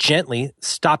then gently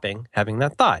stopping having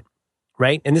that thought,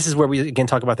 right? And this is where we, again,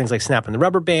 talk about things like snapping the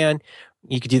rubber band.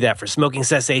 You could do that for smoking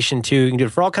cessation, too. You can do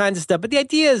it for all kinds of stuff. But the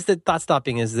idea is that thought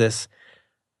stopping is this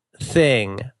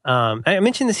thing. I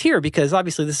mentioned this here because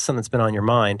obviously this is something that's been on your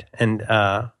mind. And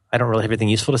I don't really have anything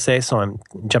useful to say, so I'm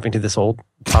jumping to this old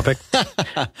topic.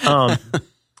 But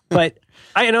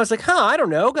I was like, I don't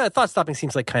know. Thought stopping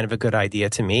seems like kind of a good idea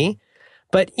to me.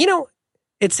 But,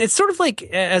 it's sort of like,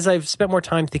 as I've spent more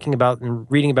time thinking about and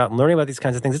reading about and learning about these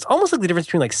kinds of things, it's almost like the difference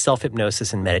between like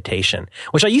self-hypnosis and meditation,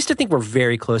 which I used to think were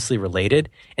very closely related.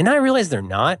 And now I realize they're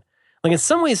not. Like in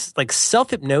some ways, like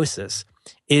self-hypnosis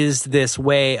is this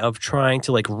way of trying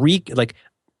to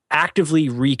actively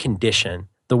recondition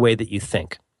the way that you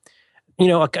think.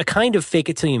 A kind of fake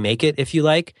it till you make it, if you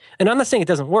like. And I'm not saying it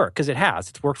doesn't work, because it has.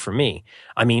 It's worked for me.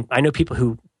 I mean, I know people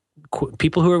who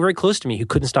are very close to me who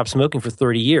couldn't stop smoking for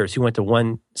 30 years, who went to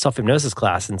one self-hypnosis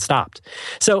class and stopped.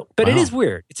 So, but It is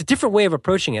weird. It's a different way of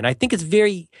approaching it. I think it's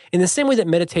very, in the same way that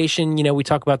meditation, we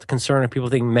talk about the concern of people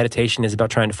thinking meditation is about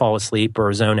trying to fall asleep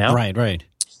or zone out. Right.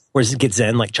 Or does it get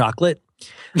zen like chocolate?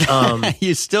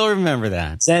 You still remember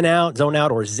that. Zen out, zone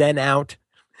out, or zen out.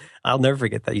 I'll never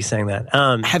forget that you sang that.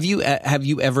 Have you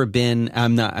ever been?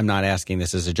 I'm not asking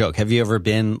this as a joke. Have you ever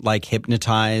been like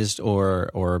hypnotized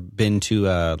or been to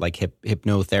a like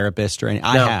hypnotherapist or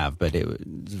anything? No. I have, but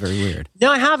it's very weird.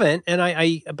 No, I haven't, and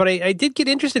I did get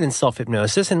interested in self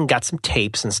hypnosis and got some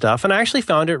tapes and stuff, and I actually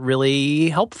found it really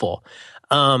helpful.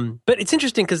 But it's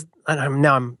interesting because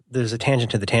there's a tangent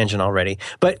to the tangent already.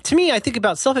 But to me, I think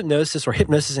about self hypnosis or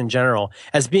hypnosis in general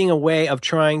as being a way of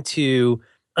trying to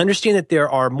understand that there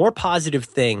are more positive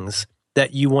things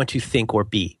that you want to think or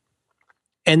be.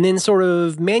 And then sort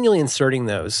of manually inserting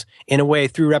those in a way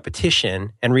through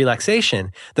repetition and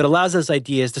relaxation that allows those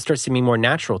ideas to start seeming more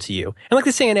natural to you. And like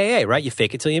they say in AA, right? You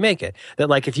fake it till you make it. That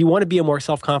like if you want to be a more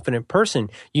self-confident person,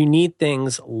 you need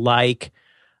things like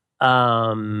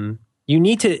you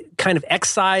need to kind of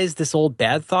excise this old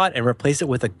bad thought and replace it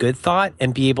with a good thought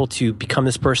and be able to become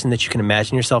this person that you can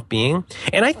imagine yourself being.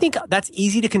 And I think that's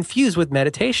easy to confuse with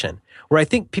meditation, where I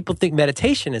think people think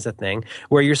meditation is a thing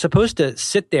where you're supposed to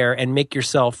sit there and make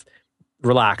yourself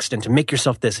relaxed and to make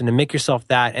yourself this and to make yourself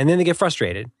that. And then they get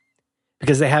frustrated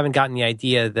because they haven't gotten the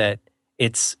idea that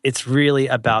it's really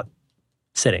about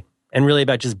sitting and really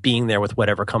about just being there with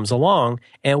whatever comes along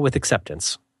and with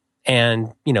acceptance.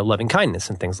 And, loving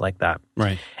kindness and things like that.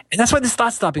 Right. And that's why this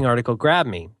thought-stopping article grabbed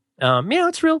me.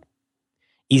 It's real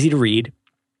easy to read.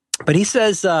 But he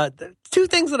says two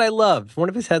things that I loved. One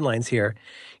of his headlines here.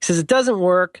 He says, it doesn't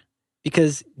work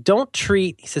because don't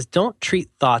treat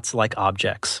thoughts like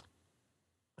objects.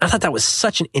 I thought that was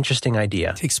such an interesting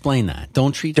idea. Explain that.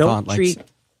 Don't treat thought like...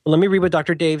 Let me read what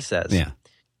Dr. Dave says. Yeah.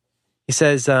 He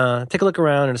says, take a look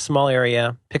around in a small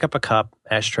area, pick up a cup,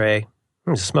 ashtray,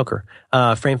 he's a smoker.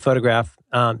 Frame photograph.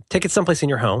 Take it someplace in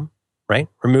your home, right?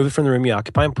 Remove it from the room you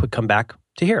occupy and come back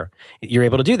to here. You're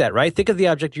able to do that, right? Think of the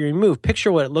object you remove.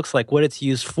 Picture what it looks like, what it's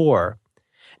used for.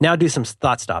 Now do some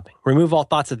thought stopping. Remove all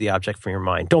thoughts of the object from your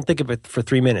mind. Don't think of it for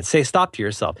 3 minutes. Say stop to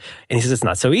yourself. And he says it's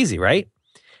not so easy, right?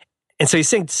 And so he's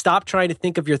saying stop trying to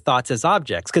think of your thoughts as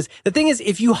objects. Because the thing is,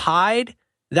 if you hide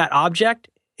that object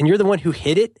and you're the one who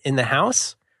hid it in the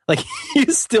house, like you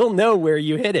still know where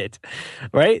you hid it,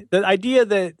 right? The idea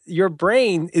that your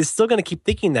brain is still going to keep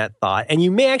thinking that thought, and you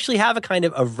may actually have a kind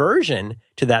of aversion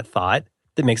to that thought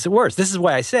that makes it worse. This is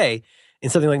why I say in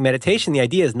something like meditation, the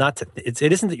idea is not to, it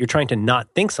isn't that you're trying to not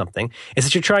think something. It's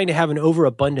that you're trying to have an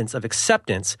overabundance of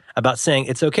acceptance about saying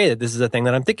it's okay that this is a thing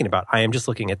that I'm thinking about. I am just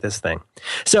looking at this thing.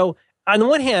 So on the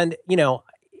one hand,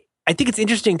 I think it's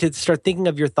interesting to start thinking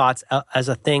of your thoughts as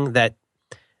a thing that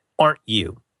aren't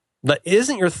you. But it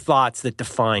isn't your thoughts that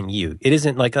define you. It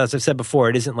isn't like, as I've said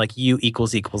before, it isn't like you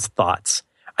equals thoughts.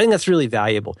 I think that's really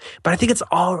valuable. But I think it's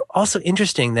also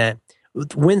interesting that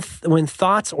when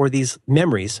thoughts or these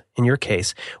memories, in your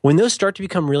case, when those start to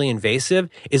become really invasive,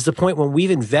 is the point when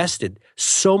we've invested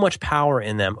so much power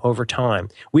in them over time.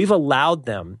 We've allowed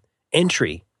them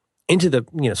entry into the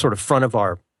sort of front of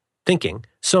our thinking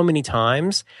so many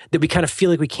times that we kind of feel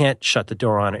like we can't shut the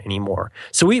door on it anymore.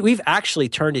 So we've actually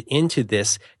turned it into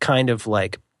this kind of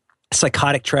like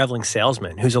psychotic traveling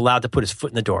salesman who's allowed to put his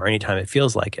foot in the door anytime it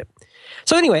feels like it.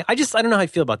 So anyway, I don't know how I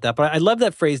feel about that, but I love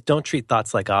that phrase, don't treat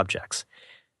thoughts like objects.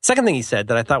 Second thing he said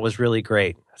that I thought was really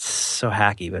great, it's so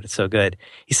hacky, but it's so good.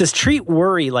 He says, treat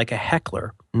worry like a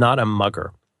heckler, not a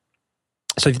mugger.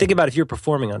 So if you think about if you're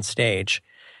performing on stage,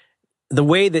 the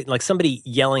way that like somebody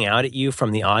yelling out at you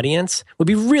from the audience would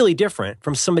be really different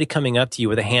from somebody coming up to you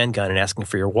with a handgun and asking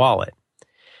for your wallet.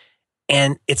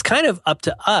 And it's kind of up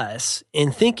to us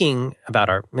in thinking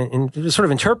about in sort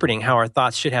of interpreting how our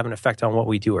thoughts should have an effect on what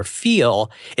we do or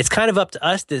feel. It's kind of up to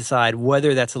us to decide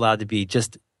whether that's allowed to be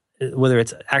whether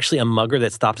it's actually a mugger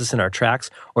that stops us in our tracks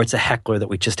or it's a heckler that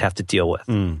we just have to deal with.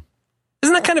 Isn't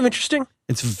that kind of interesting?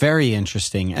 It's very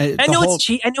interesting. I know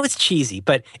it's cheesy,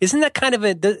 but isn't that kind of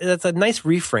that's a nice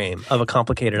reframe of a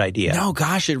complicated idea? No,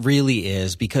 gosh, it really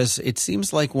is, because it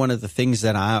seems like one of the things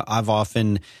that I've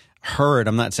often heard,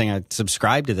 I'm not saying I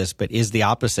subscribe to this, but is the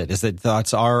opposite, is that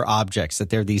thoughts are objects, that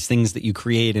they're these things that you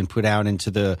create and put out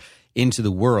into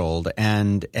the world,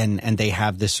 and they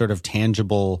have this sort of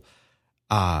tangible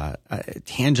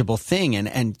thing.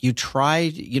 And you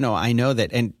try, I know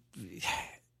that, and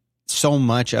so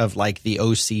much of like the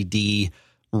OCD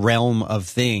realm of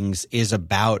things is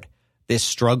about this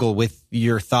struggle with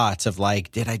your thoughts of like,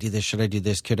 did I do this? Should I do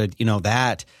this? Could I,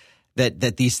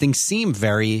 that these things seem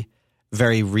very,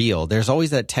 very real. There's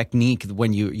always that technique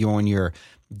when when you're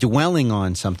dwelling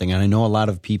on something, and I know a lot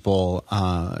of people,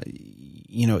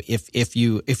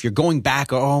 if you're going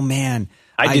back, oh man,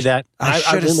 I do that. I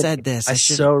should have said this. I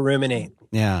so ruminate.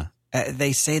 Yeah,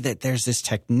 they say that there's this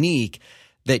technique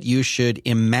that you should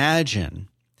imagine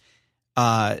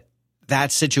that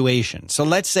situation. So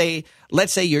let's say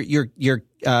your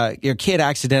kid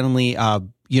accidentally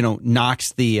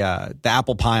knocks the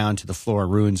apple pie onto the floor,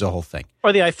 ruins the whole thing.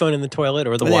 Or the iPhone in the toilet,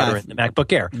 or the water in the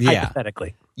MacBook Air,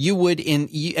 hypothetically. You would, and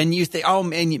you think, oh,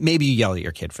 man, maybe you yell at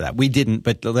your kid for that. We didn't,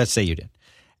 but let's say you did.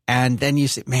 And then you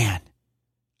say, man,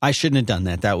 I shouldn't have done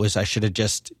that. I should have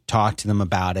just talked to them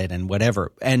about it and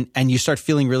whatever. And you start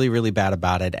feeling really, really bad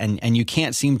about it. And you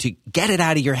can't seem to get it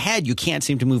out of your head. You can't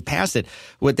seem to move past it.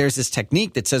 There's this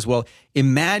technique that says, well,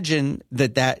 imagine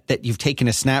that you've taken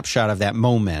a snapshot of that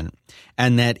moment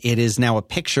and that it is now a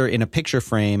picture in a picture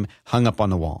frame hung up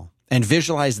on the wall. And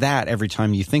visualize that every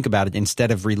time you think about it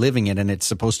instead of reliving it. And it's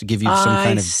supposed to give you some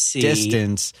kind of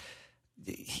distance.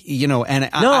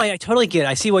 I totally get it.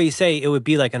 I see why you say it would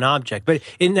be like an object, but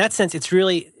in that sense, it's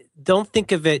really, don't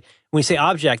think of it when you say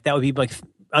object, that would be like,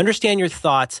 understand your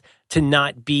thoughts to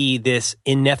not be this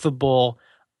ineffable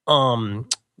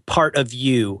part of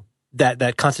you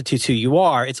that constitutes who you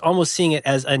are. It's almost seeing it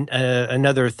as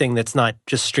another thing that's not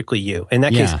just strictly you. In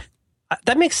that case,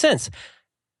 that makes sense.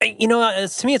 To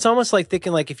me, it's almost like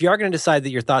thinking like, if you are going to decide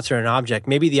that your thoughts are an object,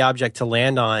 maybe the object to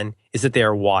land on is that they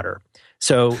are water.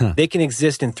 So they can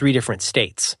exist in three different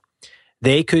states.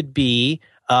 They could be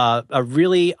a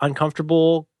really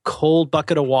uncomfortable, cold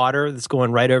bucket of water that's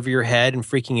going right over your head and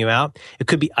freaking you out. It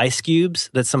could be ice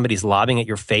cubes that somebody's lobbing at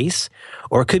your face,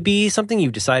 or it could be something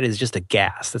you've decided is just a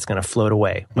gas that's going to float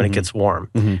away when it gets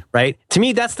warm, right? To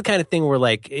me, that's the kind of thing where,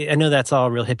 like, I know that's all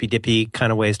real hippy-dippy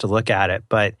kind of ways to look at it,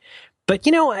 but there's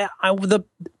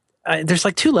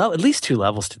like at least two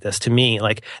levels to this. To me,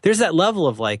 like, there's that level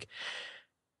of like,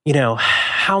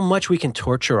 how much we can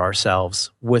torture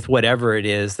ourselves with whatever it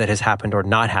is that has happened or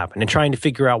not happened, and trying to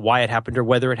figure out why it happened or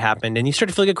whether it happened. And you start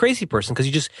to feel like a crazy person because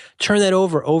you just turn that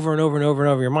over and over and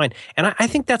over your mind. And I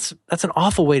think that's an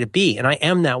awful way to be. And I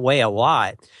am that way a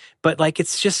lot. But like,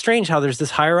 it's just strange how there's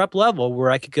this higher up level where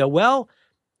I could go, well,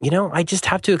 I just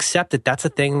have to accept that that's a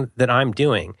thing that I'm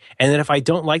doing. And then if I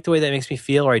don't like the way that makes me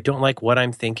feel, or I don't like what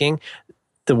I'm thinking,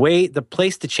 the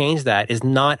place to change that is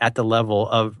not at the level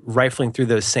of rifling through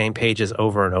those same pages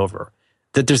over and over.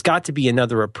 That there's got to be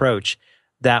another approach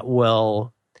that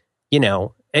will,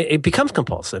 it becomes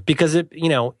compulsive, because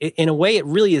in a way, it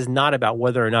really is not about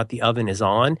whether or not the oven is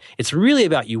on. It's really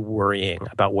about you worrying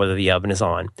about whether the oven is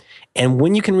on. And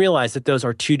when you can realize that those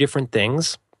are two different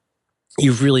things,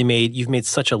 you've made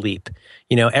such a leap.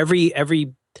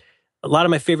 A lot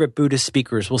of my favorite Buddhist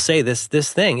speakers will say this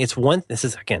thing. This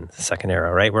is, again, the second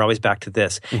arrow, right? We're always back to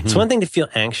this. Mm-hmm. It's one thing to feel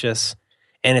anxious,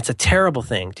 and it's a terrible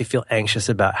thing to feel anxious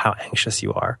about how anxious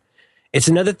you are. It's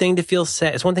another thing to feel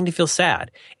sad. It's one thing to feel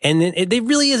sad. And then it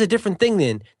really is a different thing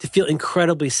then to feel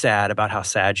incredibly sad about how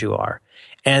sad you are.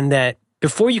 And that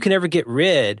before you can ever get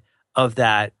rid of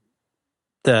that,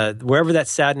 wherever that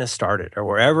sadness started or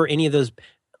wherever any of those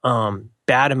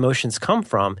bad emotions come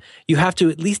from, you have to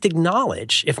at least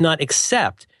acknowledge, if not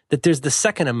accept, that there's the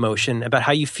second emotion about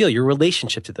how you feel, your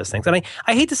relationship to those things. And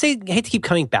I hate to keep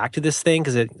coming back to this thing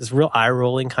because it's real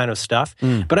eye-rolling kind of stuff,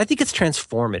 but I think it's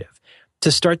transformative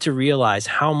to start to realize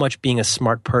how much being a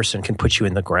smart person can put you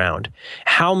in the ground.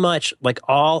 How much, like,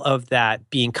 all of that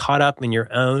being caught up in your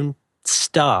own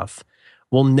stuff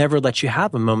will never let you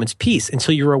have a moment's peace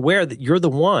until you're aware that you're the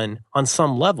one on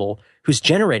some level who's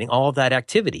generating all of that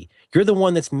activity. You're the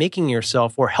one that's making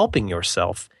yourself or helping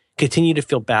yourself continue to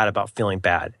feel bad about feeling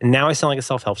bad. And now I sound like a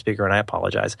self-help speaker and I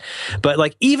apologize. But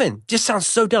like, even just sounds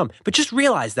so dumb, but just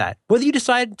realize that whether you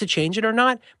decide to change it or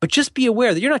not, but just be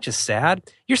aware that you're not just sad.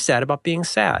 You're sad about being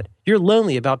sad. You're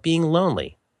lonely about being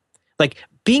lonely. Like,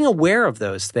 being aware of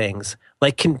those things,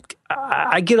 like,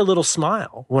 I get a little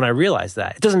smile when I realize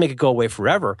that. It doesn't make it go away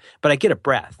forever, but I get a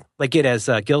breath. Like, as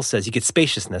Gil says, you get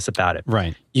spaciousness about it.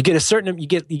 Right. You get you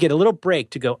get a little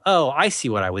break to go, oh, I see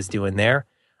what I was doing there.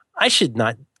 I should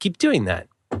not keep doing that.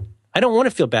 I don't want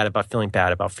to feel bad about feeling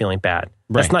bad about feeling bad.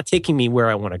 That's Right. not taking me where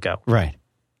I want to go. Right.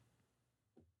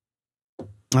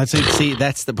 That's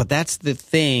the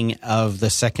thing of the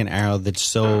second arrow that's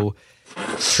so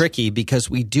tricky, because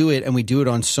we do it and we do it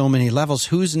on so many levels.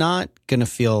 Who's not going to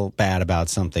feel bad about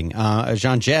something?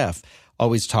 Jean Jeff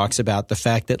always talks about the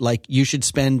fact that, like, you should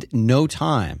spend no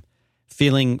time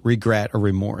feeling regret or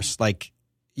remorse. Like,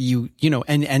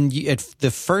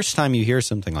 the first time you hear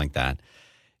something like that,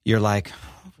 you're like,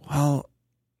 well,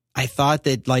 I thought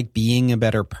that, like, being a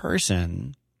better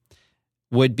person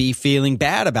would be feeling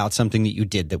bad about something that you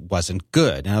did that wasn't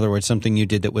good. In other words, something you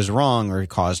did that was wrong or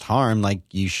caused harm. Like,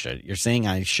 you're saying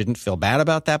I shouldn't feel bad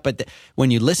about that. But when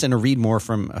you listen or read more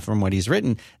from what he's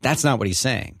written, that's not what he's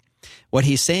saying. What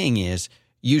he's saying is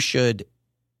you should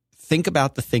think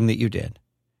about the thing that you did,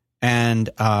 and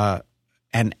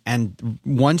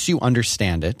once you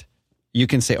understand it, you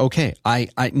can say, okay, I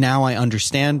now I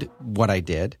understand what I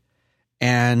did,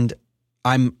 and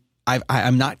I'm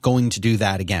not going to do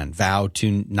that again. Vow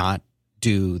to not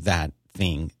do that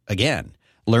thing again.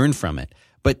 Learn from it.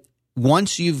 But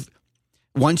once you've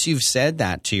said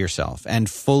that to yourself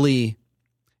and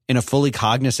in a fully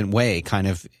cognizant way, kind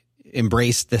of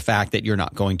embrace the fact that you're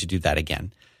not going to do that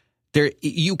again,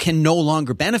 you can no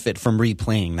longer benefit from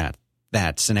replaying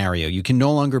that scenario. You can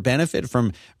no longer benefit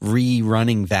from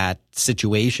rerunning that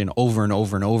situation over and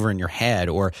over and over in your head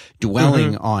or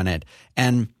dwelling on it.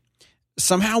 And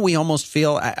somehow we almost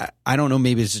feel, I don't know,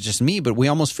 maybe it's just me, but we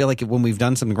almost feel like when we've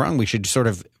done something wrong, we should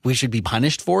be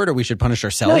punished for it, or we should punish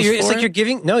ourselves for it. It's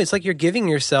like you're giving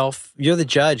yourself, you're the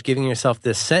judge giving yourself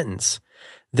this sentence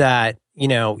that,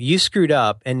 you screwed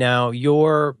up, and now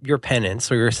your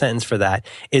penance or your sentence for that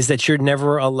is that you're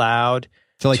never allowed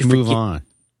to move on.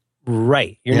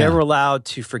 Right. You're never allowed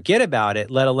to forget about it,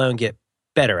 let alone get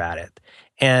better at it.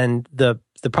 And the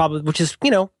problem, which is,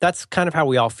 that's kind of how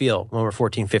we all feel when we're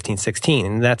 14, 15,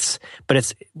 16. And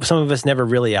some of us never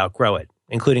really outgrow it,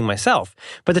 including myself.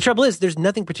 But the trouble is, there's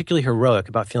nothing particularly heroic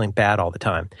about feeling bad all the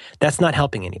time. That's not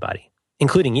helping anybody,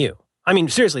 including you. I mean,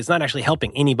 seriously, it's not actually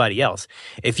helping anybody else.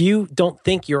 If you don't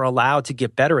think you're allowed to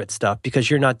get better at stuff because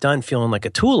you're not done feeling like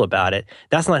a tool about it,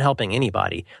 that's not helping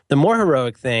anybody. The more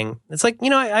heroic thing, it's like,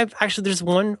 there's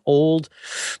one old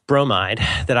bromide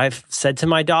that I've said to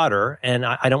my daughter, and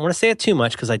I don't want to say it too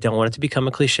much because I don't want it to become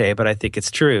a cliche, but I think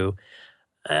it's true.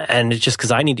 And it's just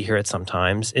because I need to hear it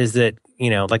sometimes, is that,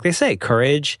 like they say,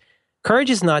 courage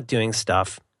is not doing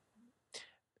stuff.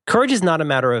 Courage is not a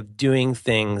matter of doing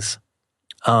things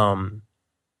how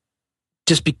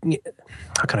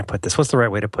can I put this? What's the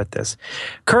right way to put this?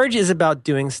 Courage is about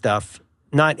doing stuff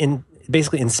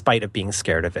basically in spite of being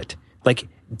scared of it. Like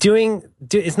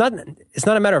it's not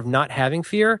a matter of not having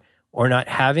fear or not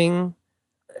having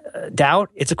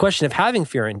doubt. It's a question of having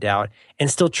fear and doubt and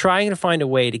still trying to find a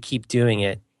way to keep doing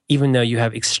it, even though you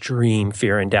have extreme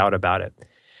fear and doubt about it.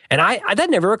 And that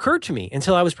never occurred to me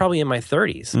until I was probably in my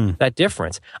 30s, that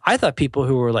difference. I thought people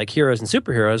who were like heroes and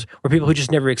superheroes were people who just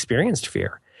never experienced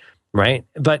fear, right?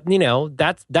 But,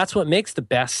 that's what makes the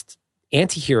best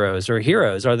anti-heroes or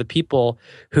heroes are the people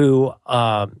who,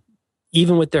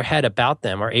 even with their head about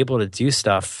them, are able to do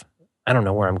stuff. I don't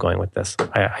know where I'm going with this.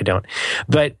 I don't.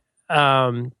 But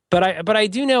I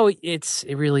do know it's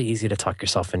really easy to talk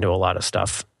yourself into a lot of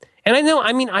stuff. And I know,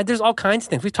 there's all kinds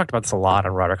of things. We've talked about this a lot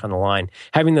on Roderick on the Line,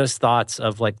 having those thoughts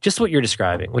of like just what you're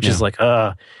describing, which is like,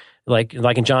 Like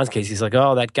in John's case, he's like,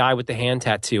 oh, that guy with the hand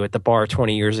tattoo at the bar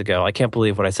 20 years ago. I can't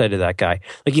believe what I said to that guy.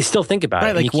 Like, you still think about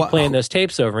it. And you keep playing those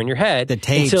tapes over in your head. The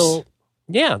tapes.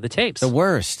 The tapes. The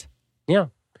worst. Yeah.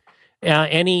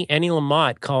 Annie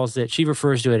Lamott calls it, she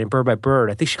refers to it in Bird by Bird.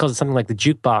 I think she calls it something like the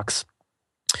jukebox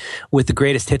with the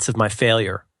greatest hits of my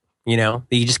failure. You know,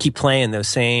 you just keep playing those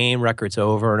same records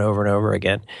over and over and over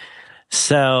again.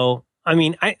 So, I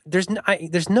mean,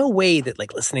 there's no way that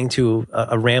like listening to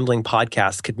a rambling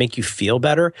podcast could make you feel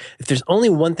better. If there's only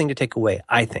one thing to take away,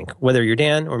 I think, whether you're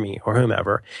Dan or me or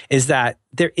whomever, is that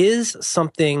there's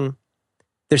something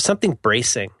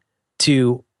bracing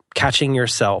to catching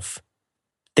yourself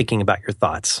thinking about your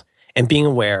thoughts and being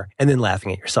aware and then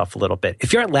laughing at yourself a little bit.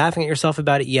 If you aren't laughing at yourself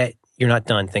about it yet, you're not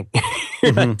done thinking.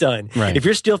 You're not done. Right. If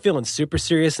you're still feeling super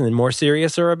serious and then more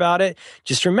seriouser about it,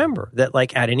 just remember that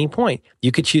like at any point,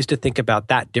 you could choose to think about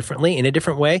that differently in a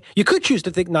different way. You could choose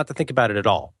to not to think about it at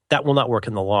all. That will not work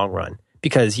in the long run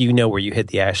because you know where you hit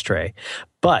the ashtray.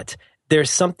 But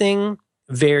there's something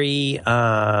very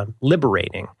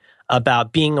liberating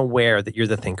about being aware that you're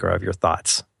the thinker of your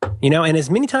thoughts. You know, and as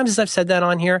many times as I've said that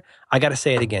on here, I got to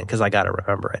say it again because I got to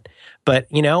remember it. But,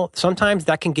 you know, sometimes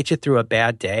that can get you through a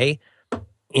bad day.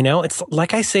 You know, it's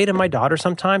like I say to my daughter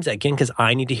sometimes, again, because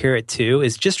I need to hear it too,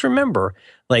 is just remember,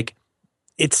 like,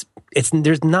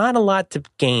 there's not a lot to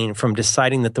gain from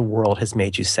deciding that the world has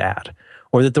made you sad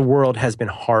or that the world has been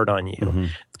hard on you.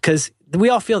 Because we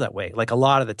all feel that way, like a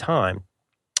lot of the time.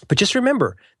 But just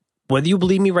remember, whether you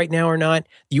believe me right now or not,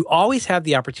 you always have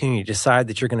the opportunity to decide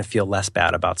that you're going to feel less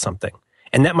bad about something.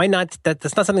 And that's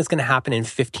not something that's going to happen in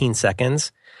 15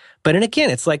 seconds. But and again,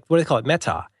 it's like, what do they call it?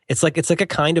 Metta. It's like a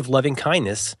kind of loving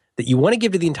kindness that you want to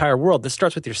give to the entire world that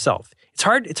starts with yourself. It's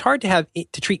hard to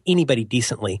treat anybody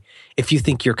decently if you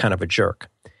think you're kind of a jerk.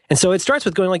 And so it starts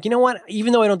with going like, you know what?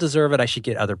 Even though I don't deserve it, I should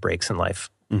get other breaks in life,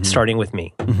 starting with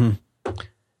me.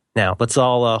 Now, let's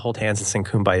all hold hands and sing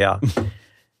Kumbaya.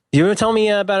 You want to tell me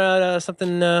about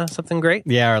something great?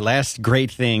 Yeah, our last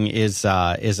great thing is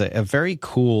a very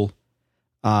cool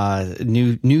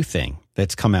new thing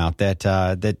that's come out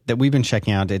that we've been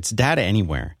checking out. It's Data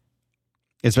Anywhere.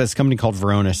 It's a company called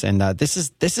Varonis, and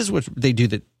this is what they do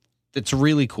that's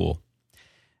really cool.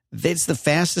 It's the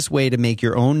fastest way to make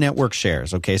your own network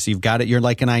shares. Okay, so you've got it. You're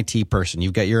like an IT person.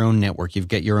 You've got your own network. You've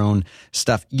got your own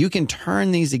stuff. You can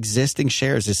turn these existing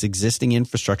shares, this existing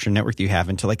infrastructure network that you have,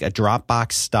 into like a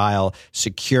Dropbox style,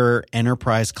 secure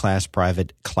enterprise class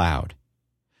private cloud.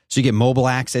 So you get mobile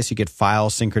access, you get file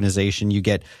synchronization, you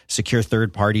get secure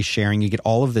third party sharing, you get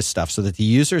all of this stuff, so that the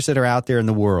users that are out there in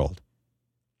the world,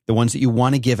 the ones that you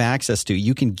want to give access to,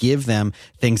 you can give them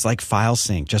things like file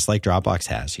sync, just like Dropbox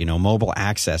has, you know, mobile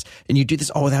access. And you do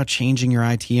this all without changing your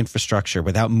IT infrastructure,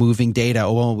 without moving data.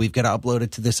 Oh, well, we've got to upload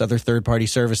it to this other third-party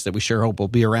service that we sure hope will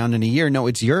be around in a year. No,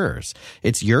 it's yours.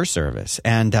 It's your service.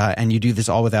 And you do this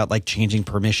all without like changing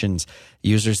permissions.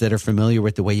 Users that are familiar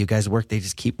with the way you guys work, they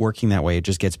just keep working that way. It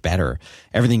just gets better.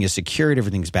 Everything is secured.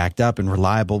 Everything's backed up and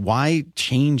reliable. Why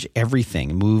change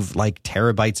everything? Move like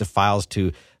terabytes of files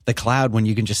to the cloud when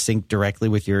you can just sync directly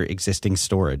with your existing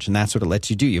storage. And that's what it lets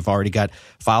you do. You've already got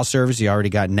file servers. You already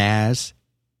got NAS.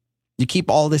 You keep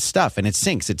all this stuff and it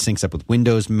syncs. It syncs up with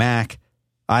Windows, Mac,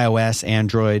 iOS,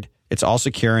 Android. It's all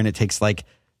secure and it takes like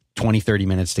 20, 30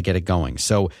 minutes to get it going.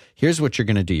 So here's what you're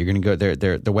going to do. You're going to go there.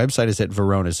 The website is at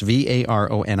Varonis,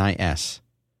 Varonis,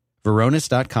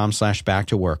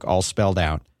 Varonis.com/back-to-work, all spelled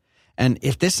out. And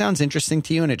if this sounds interesting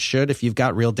to you, and it should, if you've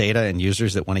got real data and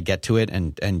users that want to get to it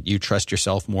and you trust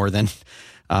yourself more than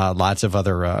lots of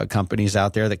other companies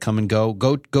out there that come and go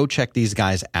check these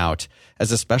guys out.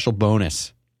 As a special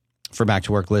bonus for Back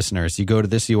to Work listeners, you go to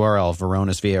this URL,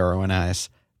 Varonis,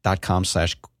 Varonis.com/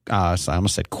 I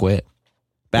almost said quit.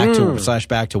 Back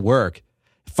to work.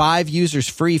 5 users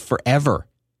free forever.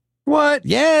 What?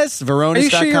 Yes,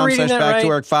 Varonis.com/back to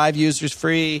work. 5 users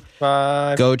free.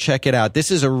 5. Go check it out.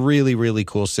 This is a really, really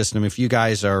cool system. If you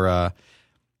guys are,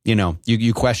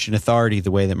 you question authority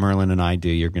the way that Merlin and I do,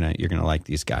 you're gonna like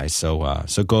these guys. So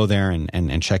go there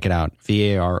and check it out.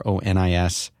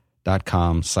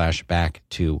 Varonis.com/back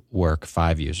to work.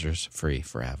 5 users free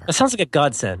forever. That sounds like a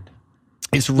godsend.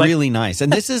 It's really nice.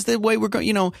 And this is the way we're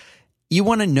going. You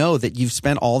want to know that you've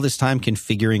spent all this time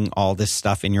configuring all this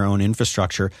stuff in your own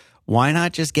infrastructure. Why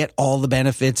not just get all the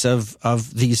benefits of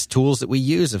these tools that we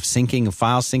use, of syncing, of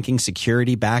file syncing,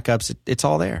 security, backups? It's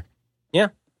all there. Yeah.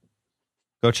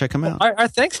 Go check them out. Our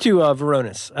thanks to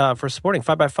Varonis for supporting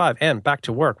 5x5 and Back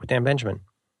to Work with Dan Benjamin.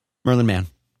 Merlin Mann.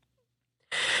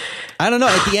 I don't know.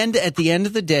 At the end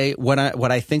of the day, what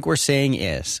I think we're saying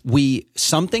is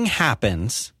something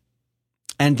happens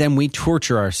and then we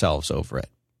torture ourselves over it.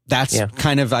 That's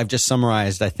kind of, I've just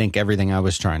summarized, I think, everything I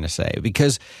was trying to say,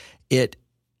 because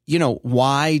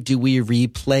why do we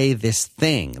replay this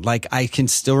thing? Like, I can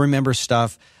still remember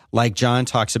stuff like John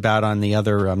talks about on the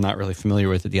other, I'm not really familiar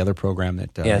with it, the other program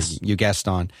that you guest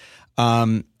on.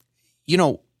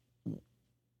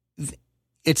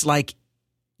 It's like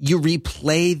you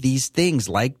replay these things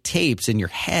like tapes in your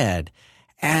head,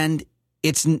 and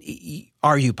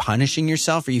are you punishing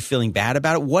yourself? Are you feeling bad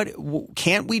about it? What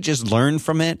can't we just learn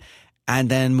from it and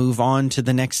then move on to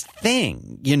the next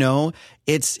thing?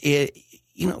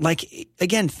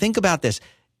 Again, think about this.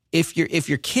 If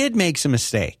your kid makes a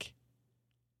mistake,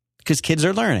 because kids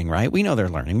are learning, right? We know they're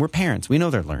learning. We're parents. We know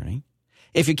they're learning.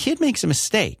 If your kid makes a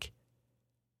mistake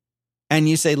and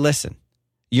you say, listen,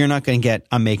 you're not going to get,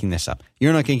 I'm making this up,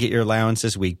 you're not going to get your allowance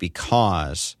this week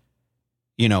because,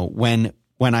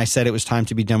 when I said it was time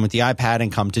to be done with the iPad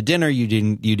and come to dinner, you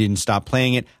didn't stop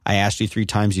playing it. I asked you 3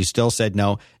 times. You still said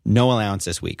no allowance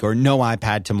this week, or no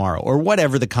iPad tomorrow, or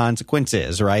whatever the consequence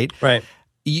is, right? Right.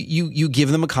 You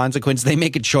give them a consequence. They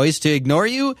make a choice to ignore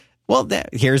you. Well,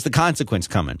 here's the consequence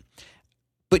coming.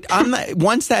 But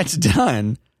once that's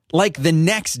done, like the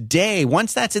next day,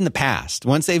 once that's in the past,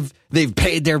 once they've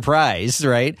paid their price,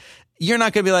 right? You're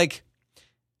not going to be like,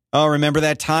 oh, remember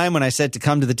that time when I said to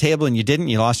come to the table and you didn't?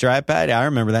 You lost your iPad? Yeah, I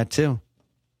remember that too.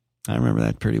 I remember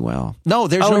that pretty well. No,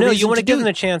 there's no reason you want to give them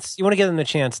the chance. You want to give them the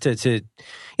chance to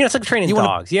it's like training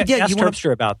dogs. Ask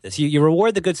Terpstra about this. You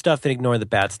reward the good stuff and ignore the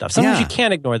bad stuff. Sometimes you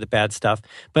can't ignore the bad stuff,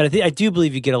 but I do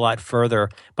believe you get a lot further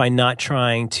by not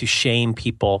trying to shame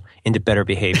people into better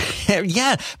behavior.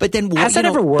 Yeah, but then has that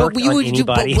ever worked on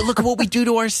anybody? But look at what we do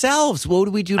to ourselves. What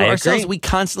do we do to ourselves? We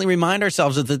constantly remind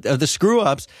ourselves of the screw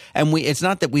ups, and it's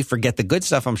not that we forget the good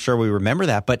stuff. I'm sure we remember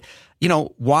that, but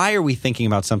why are we thinking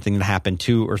about something that happened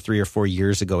 2 or 3 or 4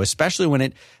 years ago, especially when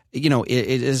it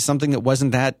is something that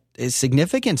wasn't that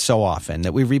significant so often,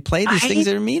 that we replay these things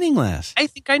that are meaningless? I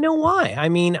think I know why. I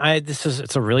mean,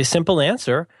 it's a really simple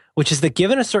answer, which is that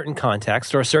given a certain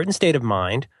context or a certain state of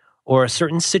mind or a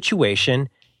certain situation,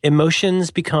 emotions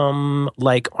become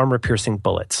like armor-piercing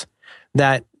bullets.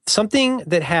 That something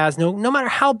that has no matter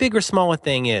how big or small a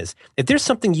thing is, if there's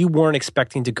something you weren't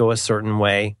expecting to go a certain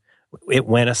way, it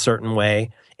went a certain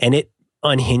way, and it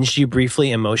unhinged you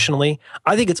briefly emotionally,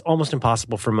 I think it's almost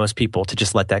impossible for most people to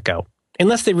just let that go,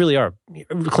 unless they really are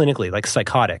clinically like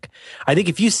psychotic. I think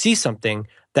if you see something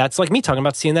that's like me talking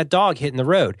about seeing that dog hit in the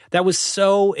road, that was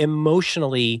so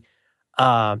emotionally,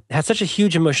 had such a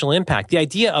huge emotional impact. The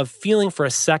idea of feeling for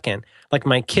a second like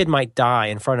my kid might die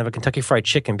in front of a Kentucky Fried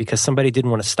Chicken because somebody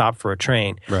didn't want to stop for a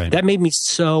train. Right. That made me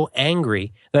so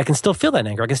angry that I can still feel that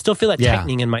anger. I can still feel that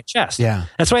tightening in my chest. Yeah.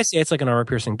 That's why I say it's like an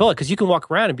armor-piercing bullet, because you can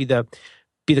walk around and be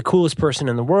the coolest person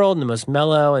in the world and the most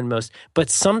mellow and but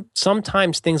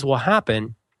sometimes things will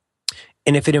happen.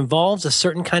 And if it involves a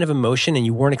certain kind of emotion and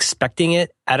you weren't expecting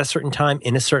it at a certain time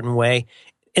in a certain way,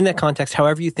 in that context,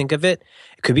 however you think of it,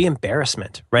 it could be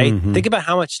embarrassment, right? Mm-hmm. Think about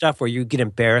how much stuff where you get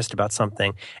embarrassed about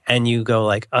something and you go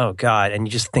like, oh God, and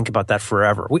you just think about that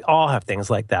forever. We all have things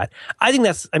like that. I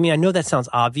know that sounds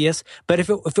obvious, but if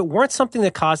it weren't something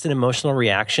that caused an emotional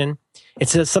reaction,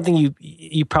 it's something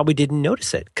you probably didn't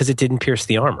notice it because it didn't pierce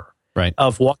the armor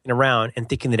of walking around and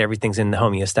thinking that everything's in the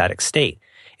homeostatic state.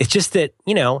 It's just that,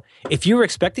 if you were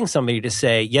expecting somebody to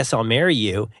say, yes, I'll marry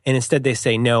you, and instead they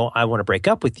say, no, I want to break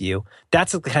up with you,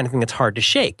 that's the kind of thing that's hard to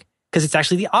shake because it's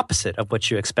actually the opposite of what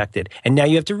you expected. And now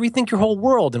you have to rethink your whole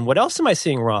world. And what else am I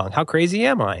seeing wrong? How crazy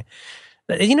am I?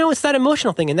 It's that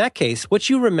emotional thing. In that case, what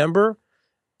you remember,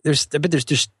 there's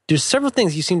several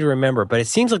things you seem to remember, but it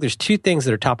seems like there's 2 things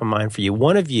that are top of mind for you.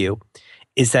 One of you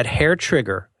is that hair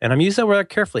trigger. And I'm using that word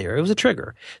carefully here. It was a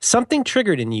trigger. Something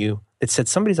triggered in you that said,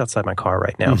 somebody's outside my car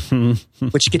right now,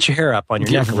 which gets your hair up on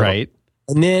your neck. Right.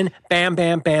 And then bam,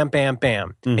 bam, bam, bam,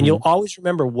 bam. Mm-hmm. And you'll always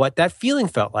remember what that feeling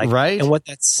felt like and what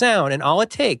that sound. And all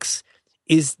it takes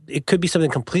is it could be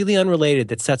something completely unrelated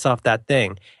that sets off that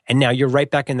thing. And now you're right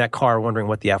back in that car wondering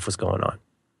what the F was going on.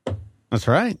 That's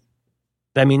right.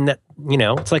 I mean, that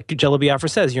it's like Jello Biafra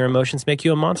says, your emotions make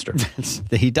you a monster.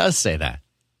 He does say that.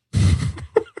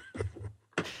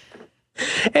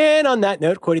 And on that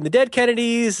note, quoting the dead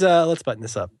Kennedys, let's button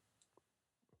this up.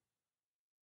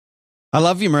 I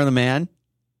love you, Merlin Man.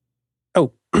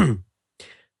 Oh. I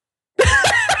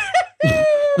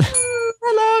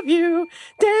love you,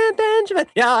 Dan Benjamin.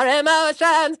 Your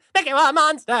emotions make you a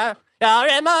monster. Your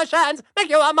emotions make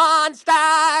you a monster.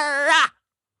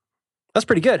 That's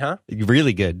pretty good, huh?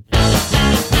 Really good.